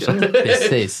bästa kompisar.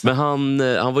 Precis. Men han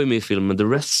var ju med i filmen The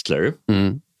Wrestler.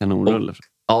 Kanonrulle.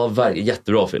 Ja,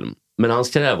 jättebra film. Men hans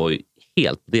karriär var ju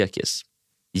helt på dekis.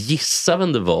 Gissa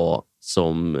vem det var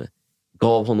som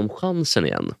gav honom chansen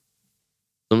igen.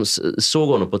 De såg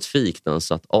honom på ett fik där han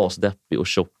satt asdeppig och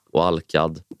tjock och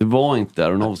alkad. Det var inte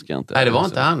Aronofsky inte. Nej, det var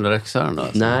inte han, regissören då.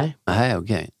 Nej. Nej,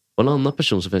 okej. Och en annan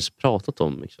person som faktiskt pratat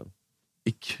om liksom.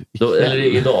 Eller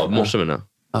idag, morse menar jag.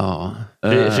 Ja.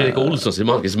 Fredrik Olsson,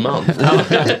 Simankis man.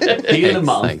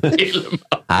 Hillman.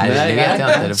 Nej, Nej, det vet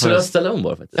jag inte. Så jag ställde om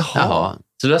bara faktiskt. Jaha.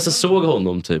 Så jag såg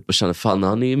honom typ och kände, fan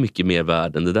han är ju mycket mer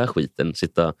värd än det där skiten.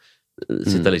 Sitta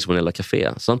liksom på en jävla café.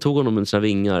 Så han tog honom med sina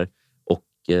vingar och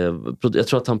jag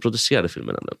tror att han producerade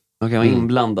filmen ändå. Okej, han var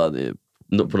inblandad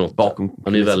på något bakom.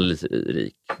 Han är ju väldigt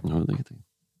rik.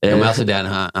 Men alltså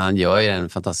han gör ju den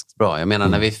fantastiskt bra. Jag menar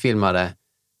när vi filmade,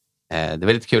 det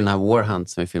var lite kul den här War Hunt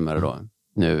som vi filmade då.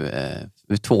 Nu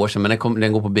 2 år sedan, men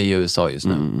den går på bio i USA just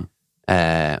nu.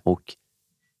 Och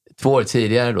 2 år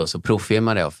tidigare då så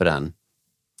provfilmade jag för den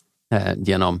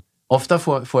ofta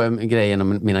får jag grejer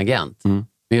genom min agent.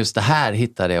 Men just det här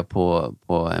hittade jag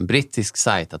på en brittisk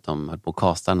sajt att de höll på att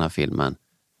casta den här filmen.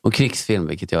 Och krigsfilm,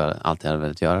 vilket jag alltid hade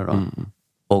velat göra då.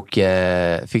 Och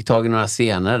fick tag i några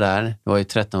scener där. Det var ju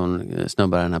 13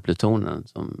 snubbar i den här plutonen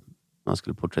som man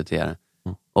skulle porträttera.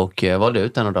 Och valde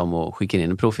ut en av dem och skickade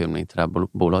in en provfilmning till det här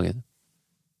bolaget.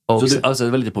 Och så alltså,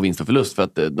 det var lite på vinst och förlust för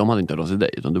att de hade inte råd till dig,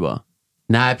 utan du bara...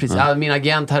 Nej, precis. Min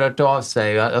agent hade hört av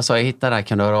sig. Jag sa, jag hittar det här,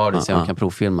 kan du höra av dig så jag kan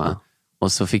provfilma.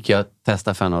 Och så fick jag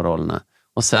testa för en av rollerna.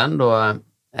 Och sen då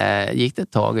gick det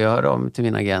ett tag och jag hörde om till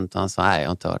min agent och han sa, nej jag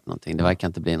har inte hört någonting. Det verkar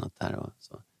inte bli något där. Och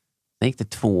så. Sen gick det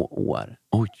 2 år.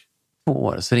 Oj. 2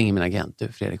 år. Så ringer min agent. Du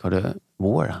Fredrik, har du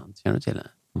War Hunt? Känner du till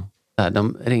det?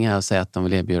 De ringer här och säger att de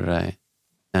vill erbjuda dig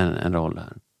en roll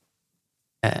här.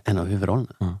 En av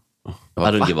huvudrollerna.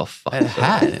 Det var fan. Är det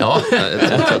här? Ja.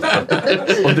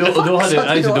 och då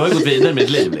hade du gått vidare med ditt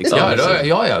liv liksom.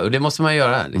 Ja, och det måste man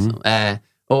göra liksom.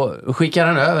 Och skickar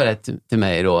han över det till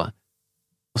mig då.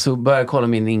 Och så börjar jag kolla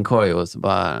min inkorg och så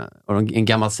bara, och en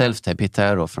gammal self-tape hittar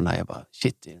jag då från där. Jag bara,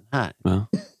 shit, det är den här.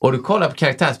 Och du kollar på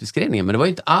karaktärsbeskrivningen, men det var ju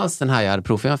inte alls den här jag hade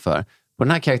provfilmat för. På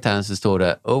den här karaktären så står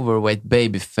det overweight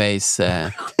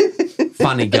babyface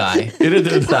funny guy. Är det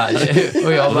du där?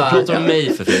 Och jag bara... Vad pratar om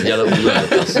mig för film?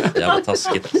 Jävla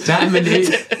taskigt. Nej, men det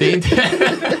är inte...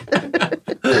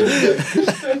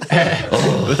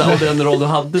 Och den roll du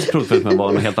hade provfilmat med var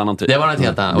en helt annan typ. Det var något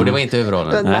helt annat. Och det var inte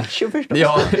huvudrollen. Macho förstås.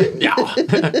 Ja.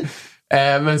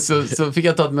 Men så fick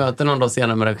jag ta ett möte någon dag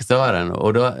senare med regissören.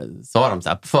 Och då sa de så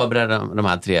här, förberedde de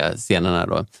här 3 scenerna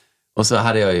då. Och så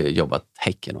hade jag ju jobbat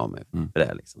häcken av mig för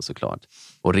det liksom, såklart.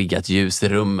 Och riggat ljus i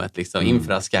rummet liksom,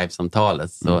 inför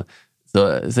Skype-samtalet. Så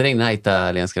ringde den här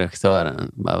italienska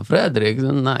regissören. Bara, Fredrik,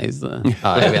 nice.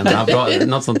 Ja, jag vet inte, han pratade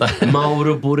något sånt där.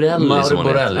 Mauro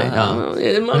Borelli. Ja.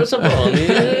 Mauro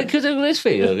Sabani,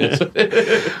 kategorisfel.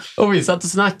 Och vi satt och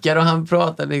snackade och han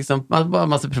pratade liksom, bara en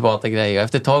massa privata grejer.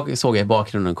 Efter ett tag såg jag i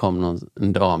bakgrunden kom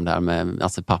en dam där med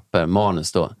alltså papper,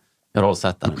 manus då. Jag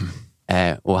rollsättade.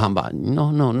 Och han bara,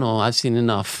 no, I've seen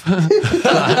enough.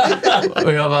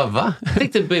 Och jag bara, va? Take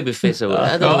the babyface away.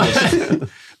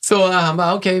 Så han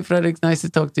bara, okay, Fredrik, nice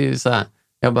to talk to you. Så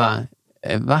jag bara,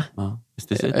 va? Are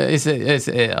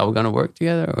we gonna work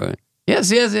together? Or? Yes.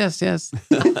 Så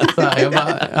jag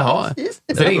bara, jaha.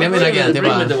 Så ringde min agent. Jag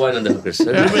bara, bring me the wine and the hookers. I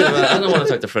don't want to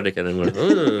talk to Fredrik anymore.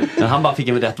 Men han bara fick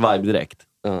en rätt vibe direkt.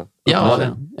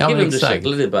 Ja, men exakt.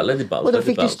 Och då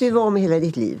fick du stuva om hela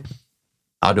ditt liv.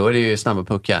 Ja, då är det ju snabba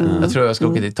puckar. Jag tror jag ska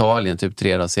åka till Italien typ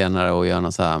 3 dagar senare och göra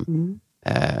någon så här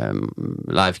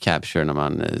live capture när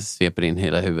man sveper in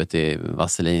hela huvudet i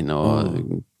vaselin och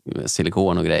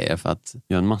silikon och grejer för att...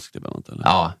 Gör en mask typ eller något, eller?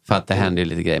 Ja, för att det händer ju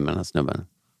lite grejer med den här snubben.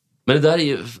 Men det där är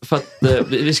ju för att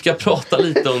vi ska prata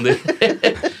lite om det.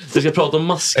 Vi ska prata om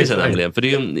masker sen nämligen. För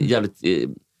det är ju en jävligt...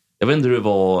 Jag vet inte hur det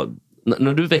var...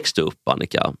 När du växte upp,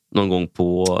 Annika, någon gång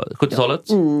på 70-talet?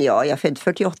 Ja, jag är född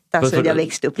 48 så jag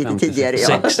växte upp lite tidigare.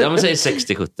 Ja, men säg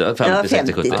 60-70,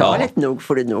 50-60-70. 50-talet nog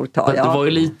får du nog ta. Det var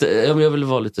ju lite, jag vill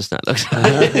vara lite snäll också.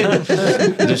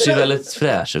 Du ser väldigt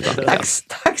fräsch ut, Annika.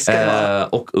 Tack ska du ha.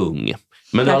 Och ung.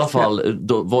 Men i alla fall,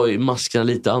 då var ju maskerna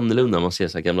lite annorlunda. Man ser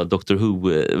så här gamla Doctor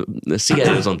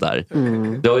Who-serier och sånt där.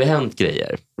 Det har ju hänt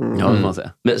grejer. Ja, man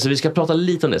säger. Men, så vi ska prata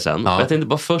lite om det sen. Jag tänkte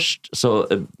bara först, så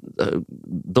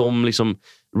de liksom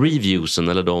reviewsen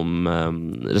eller de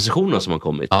recensionerna som har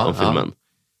kommit om filmen.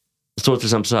 Det står till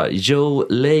exempel så här, Joe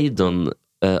Ladon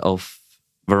of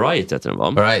Variety heter den, va?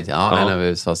 Variety, en av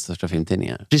USAs största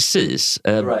filmtidningar. Precis.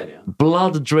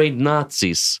 Blood-drained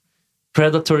Nazis,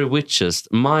 Predatory Witches,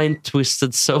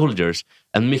 Mind-Twisted Soldiers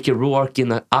and Mickey Rourke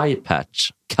in an eye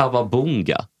patch.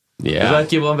 Kawabunga. Det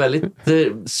verkar ju vara en väldigt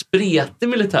spretig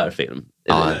militärfilm.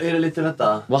 Ja, är det lite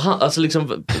detta? Alltså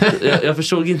liksom, jag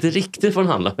förstod inte riktigt vad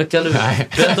den handlar. Kan du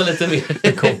berätta lite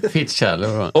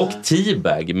mer? Och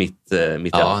T-bag mitt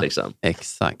i allt liksom.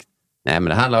 Exakt. Nej, men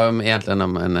det handlar egentligen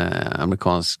om en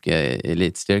amerikansk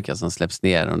elitstyrka som släpps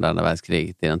ner under andra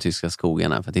världskriget i de tyska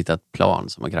skogarna för att hitta ett plan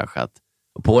som har kraschat.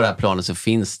 Och på det här planet så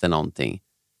finns det någonting.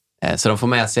 Så de får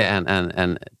med sig en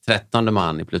 13:e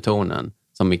man i plutonen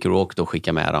som Mickey Rourke då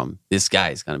skickar med dem. This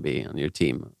guy is gonna be on your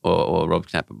team. Och Robert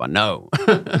Knapper bara no.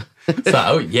 Så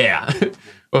oh yeah.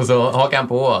 Och så hakar han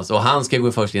på oss. Och han ska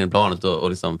gå först in i planet och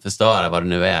liksom förstöra vad det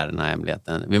nu är, den här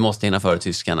hemligheten. Vi måste hinna före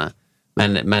tyskarna.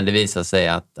 Men det visar sig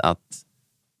att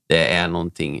det är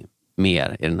någonting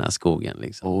mer i den här skogen.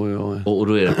 Liksom. Och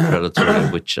då är det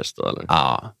Predatory Witches då, eller?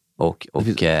 Ja, och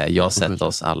jag sätter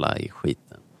oss alla i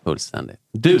skiten. Fullständigt.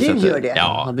 Du gör det?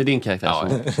 Ja, det är din karaktär. Ja.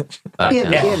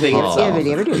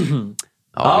 Överlever du?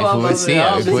 Ja, vi får väl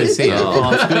se.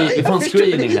 Vi får en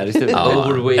screening här i studion.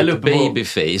 Overweight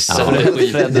babyface.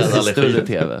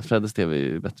 Freddes TV är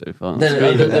ju bättre.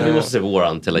 Vi måste se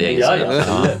våran till alla gäng.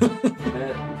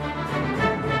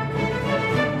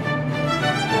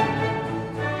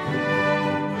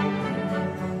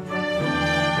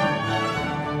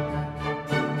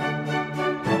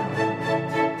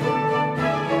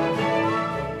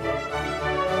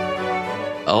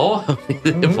 Ja,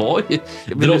 det var ju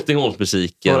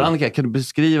Drottningholmsmusiken. Annika, kan du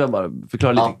beskriva bara,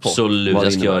 förklara lite? Absolut,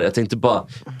 jag ska göra. Jag tänkte bara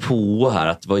på här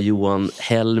att det var Johan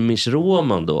Helmich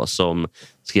Roman då som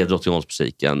skrev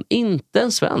Drottningholmsmusiken. Inte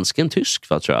en svensk, en tysk,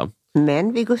 tror jag.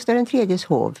 Men vid Gustav III:s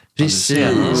hov.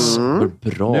 Precis.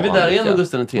 Bra. Nu är vi där igen med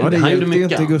Gustav III. Ja, det han gjorde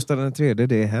mycket. Inte Gustav III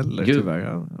det heller,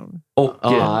 tyvärr. Och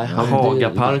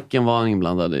Hagaparken var han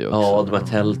inblandad i också. Ja, de här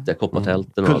tälten,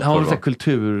 koppartälten. Han var så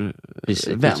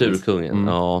kulturkungen.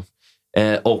 Ja.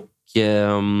 Och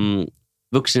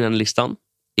vuxenlistan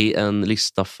är en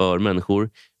lista för människor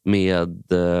med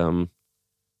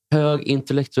hög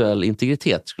intellektuell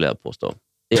integritet, skulle jag påstå.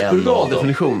 Det är en bra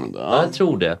definition. Ja, jag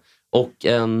tror det. Och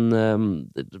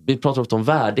vi pratar ofta om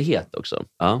värdighet också.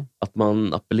 Ja. Att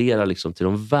man appellerar liksom till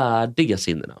de värdiga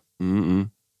sinnena.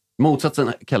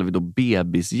 Motsatsen kallar vi då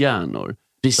bebishjärnor.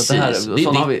 Precis, det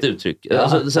är ditt uttryck. Ja.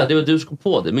 Alltså, det var du som kom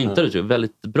på det. Myntade uttryck.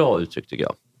 Väldigt bra uttryck, tycker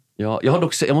jag. Ja,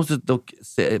 jag måste dock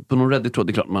se, på någon Reddit-tråd,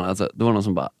 det är klart, det var någon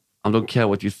som bara I don't care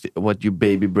what you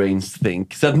baby brains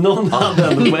think. Så att någon hade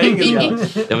ändå på engelska.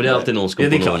 Ja, men det är alltid någon som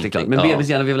det är klart. Men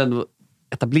bebishjärnor, vi har väl ändå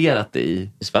etablerat det i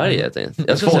Sverige.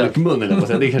 Jag folkmun, eller vad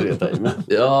säga, det kan jag ta i.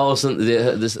 Ja, och sen,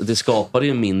 det skapade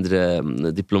ju en mindre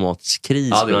diplomatisk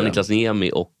kris mellan Niklas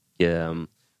Niemi och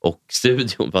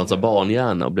studion, för han sa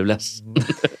barnhjärna och blev ledsen.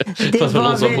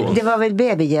 Det var väl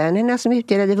babyhjärnorna som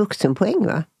utdelade vuxenpoäng,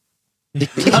 va? Det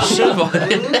kanske var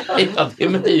ja, det är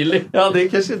möjligt. Ja, det är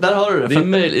kanske, där har du det. Det är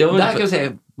möjligt. Det här kan jag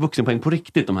säga vuxenpoäng på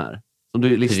riktigt, de här som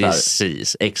du listar.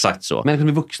 Precis, exakt så. Människor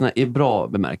med vuxna är bra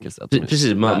bemärkelse.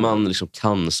 Precis, man liksom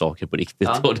kan saker på riktigt.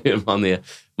 Ja. Och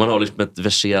man har liksom ett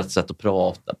verserat sätt att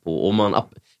prata på. Och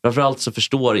framförallt så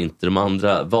förstår inte de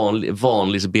andra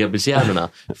vanliga bebishjärnorna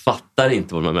fattar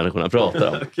inte vad de här människorna pratar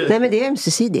om. Okay. Nej, men det är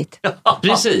ömsesidigt.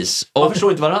 Precis. Och man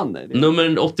förstår inte varandra.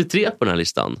 Nummer 83 på den här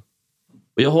listan.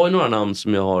 Och jag har ju några namn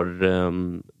som jag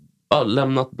har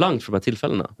lämnat blankt för de här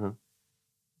tillfällena.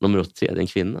 Nummer 83, det är en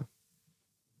kvinna.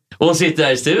 Och hon sitter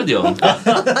här i studion.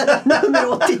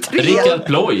 Nummer 83. Rickard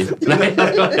Ploy.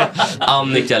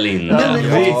 Annika Linde.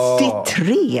 Nummer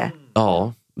 83.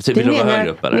 Ja. Så vill du vara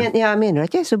högre upp, eller? Jag menar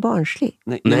att jag är så barnslig.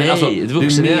 Nej, alltså, du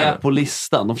är med på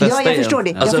listan. De flesta jag förstår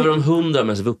det. Alltså över de 100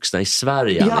 mest vuxna i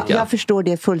Sverige, Annika. Jag förstår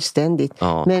det fullständigt.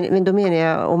 Ja. Men då menar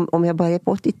jag, om jag bara är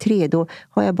på 83, då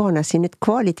har jag barnasinnet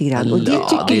kvar lite grann. Och det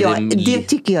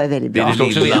tycker jag är väldigt bra.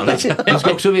 Du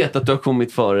ska också veta att du har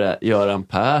kommit före Göran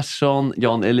Persson,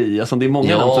 Jan Eliasson. Det är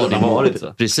många namn som har varit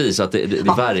så. Precis, att det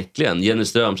är verkligen Jenny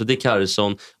Strömstedt, Dick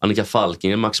Harrison, Annika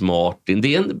Falking, Max Martin.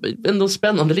 Det är ändå en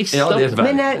spännande lista. Ja,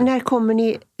 men när kommer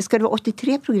ni? Ska det vara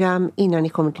 83 program innan ni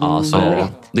kommer till nummer 1?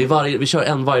 Det är vi kör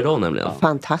en varje dag nämligen.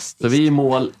 Fantastiskt. Så vi är i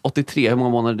mål 83. Hur många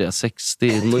månader är det?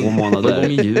 62 månader.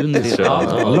 I juni, tror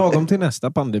jag. Lagom till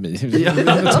nästa pandemi.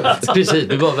 Precis,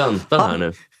 vi bara väntar här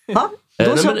nu. Ja,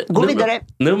 då så. Gå vidare.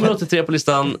 Nummer 83 på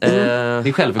listan. Det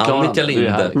är självförklarande. Annika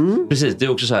Linde. Precis, det är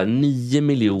också så här 9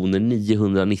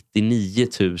 999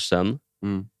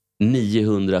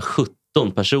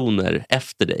 917 personer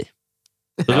efter dig.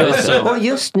 Och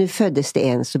just nu föddes det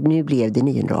en, så nu blev det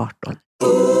 918.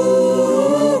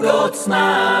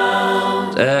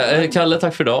 Kalle,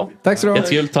 tack för idag. Tack så mycket.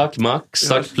 Jättekul, tack Max,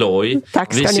 tack Ploy.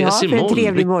 Tack ska ni ha för en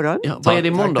trevlig morgon. Vad är det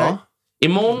imorgon då?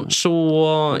 Imorgon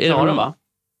så är Klara, va?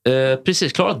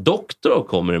 Precis, Klara Doktor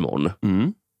kommer imorgon.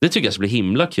 Det tycker jag ska bli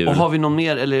himla kul. Och har vi någon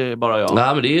mer eller bara jag?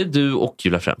 Nej, men det är du och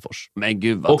Julia Fränfors. Men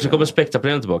gud vad. Och så kommer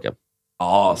Spektakulären tillbaka.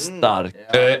 Ja, stark.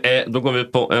 Då går vi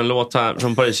på en låt här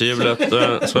från Parishjulet.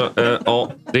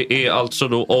 Ja, det är alltså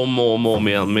då om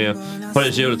igen med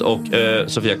Parishjulet och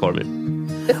Sofia Karmi.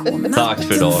 Tack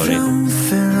för idag, hörni.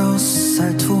 Framför oss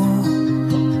är två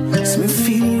som en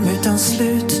film utan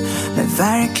slut med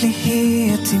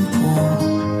verklighet inpå.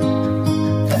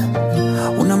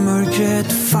 Och när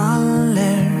mörkret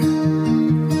faller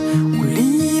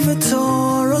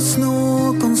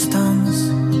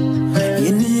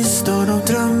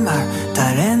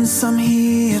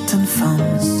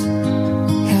fanns.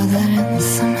 Ja, där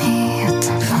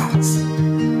ensamheten fanns.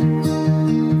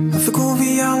 Varför går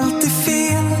vi alltid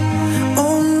fel?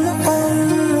 Om och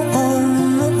om och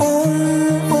om och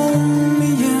om och om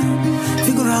igen.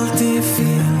 Vi går alltid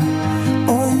fel.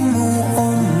 Om och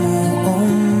om och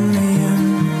om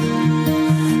igen.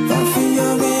 Varför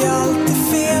gör vi alltid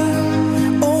fel?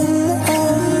 Om och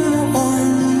om och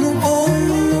om och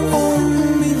om och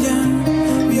om igen.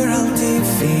 Vi gör alltid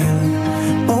fel.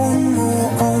 Om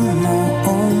och om och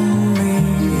om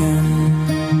igen.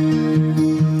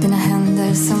 Dina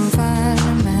händer som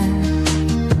värmer.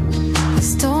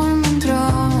 Stormen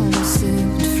drar oss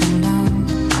ut från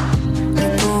land. Vi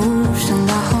på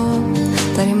okända hav.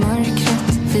 Där i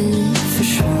mörkret vi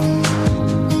försvann.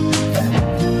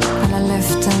 Alla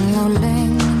löften och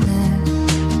längder.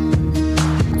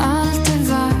 Allt det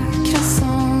vackra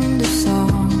som du sa.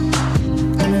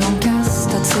 Nu har de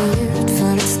kastat sig ut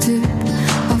för ett stup.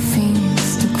 Vad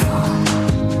finns det kvar?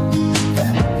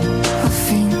 Vad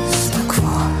finns det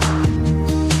kvar?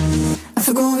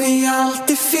 Varför går vi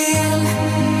alltid fel?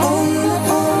 Om och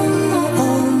om och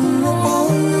om och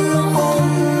om och om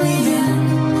igen.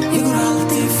 Vi går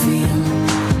alltid fel.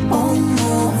 Om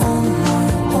och om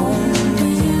och om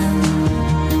igen.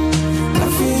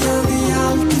 Varför gör vi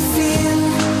alltid fel?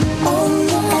 Om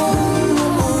och om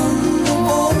och om och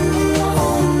om och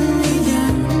om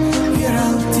igen. Vi gör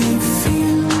alltid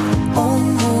fel.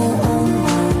 Om och om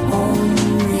och om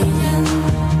igen.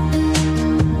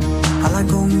 Alla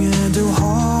gånger du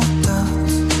hatat.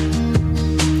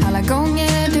 Alla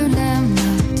gånger du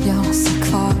lämnat. Jag ser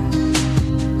kvar.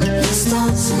 En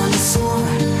stad som aldrig sår.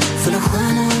 Full av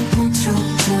stjärnor på en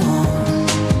trottoar.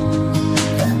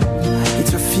 I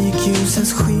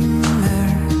trafikljusens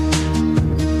skimmer.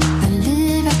 Där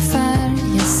livet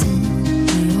färgas i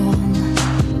neon.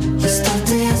 Just allt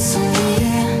det som vi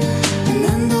är. Men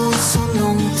ändå så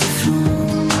långt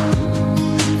ifrån.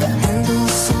 Ändå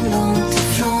så långt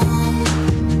ifrån.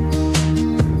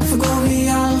 Varför går vi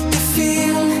alltid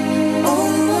fel?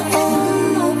 Om och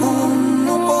om och om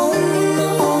och om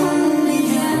och om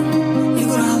igen. Vi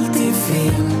går alltid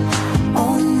fel.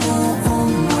 Om och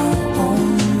om och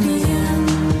om igen.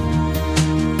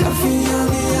 Varför gör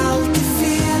vi alltid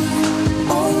fel?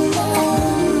 Om och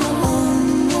om och om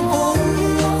och om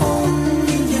och om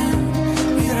igen.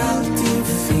 Vi gör alltid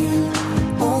fel.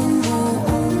 Om och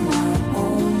om och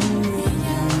om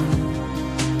igen.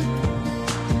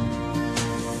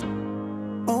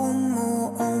 Om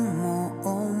och om och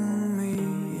om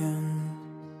igen.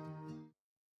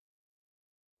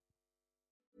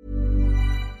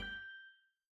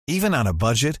 Even on a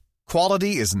budget,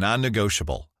 quality is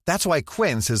non-negotiable. That's why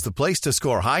Quince is the place to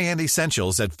score high-end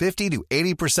essentials at 50 to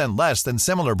 80% less than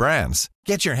similar brands.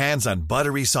 Get your hands on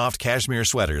buttery soft cashmere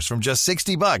sweaters from just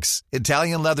 $60,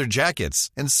 Italian leather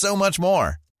jackets, and so much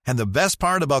more. And the best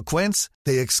part about Quince,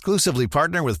 they exclusively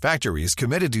partner with factories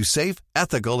committed to safe,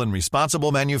 ethical, and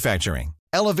responsible manufacturing.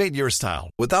 Elevate your style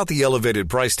without the elevated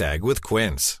price tag with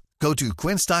Quince. Go to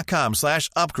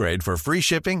quince.com/upgrade for free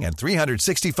shipping and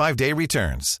 365-day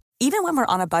returns. Even when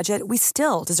we're on a budget, we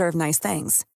still deserve nice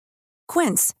things.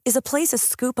 Quince is a place to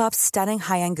scoop up stunning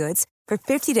high-end goods for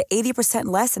 50 to 80%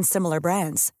 less than similar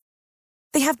brands.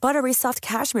 They have buttery soft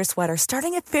cashmere sweaters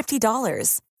starting at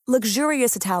 $50,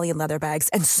 luxurious Italian leather bags,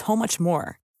 and so much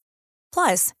more.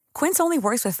 Plus, Quince only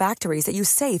works with factories that use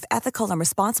safe, ethical, and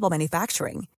responsible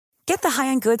manufacturing. Get the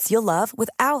high-end goods you'll love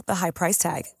without the high price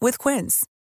tag with Quince.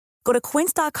 Go to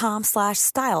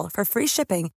quince.com/style for free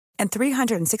shipping and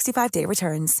 365-day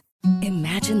returns.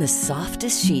 Imagine the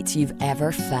softest sheets you've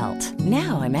ever felt.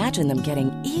 Now imagine them getting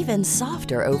even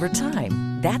softer over time.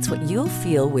 That's what you'll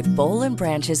feel with Boll &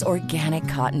 Branch's organic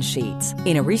cotton sheets.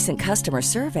 In a recent customer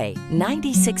survey,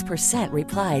 96%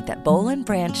 replied that Boll &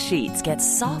 Branch sheets get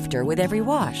softer with every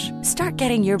wash. Start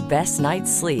getting your best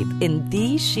night's sleep in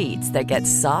these sheets that get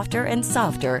softer and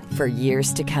softer for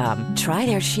years to come. Try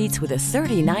their sheets with a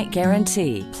 30-night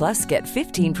guarantee. Plus, get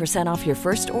 15% off your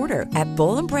first order at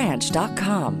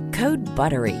bollandbranch.com. Code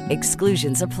BUTTERY.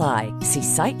 Exclusions apply. See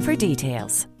site for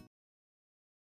details.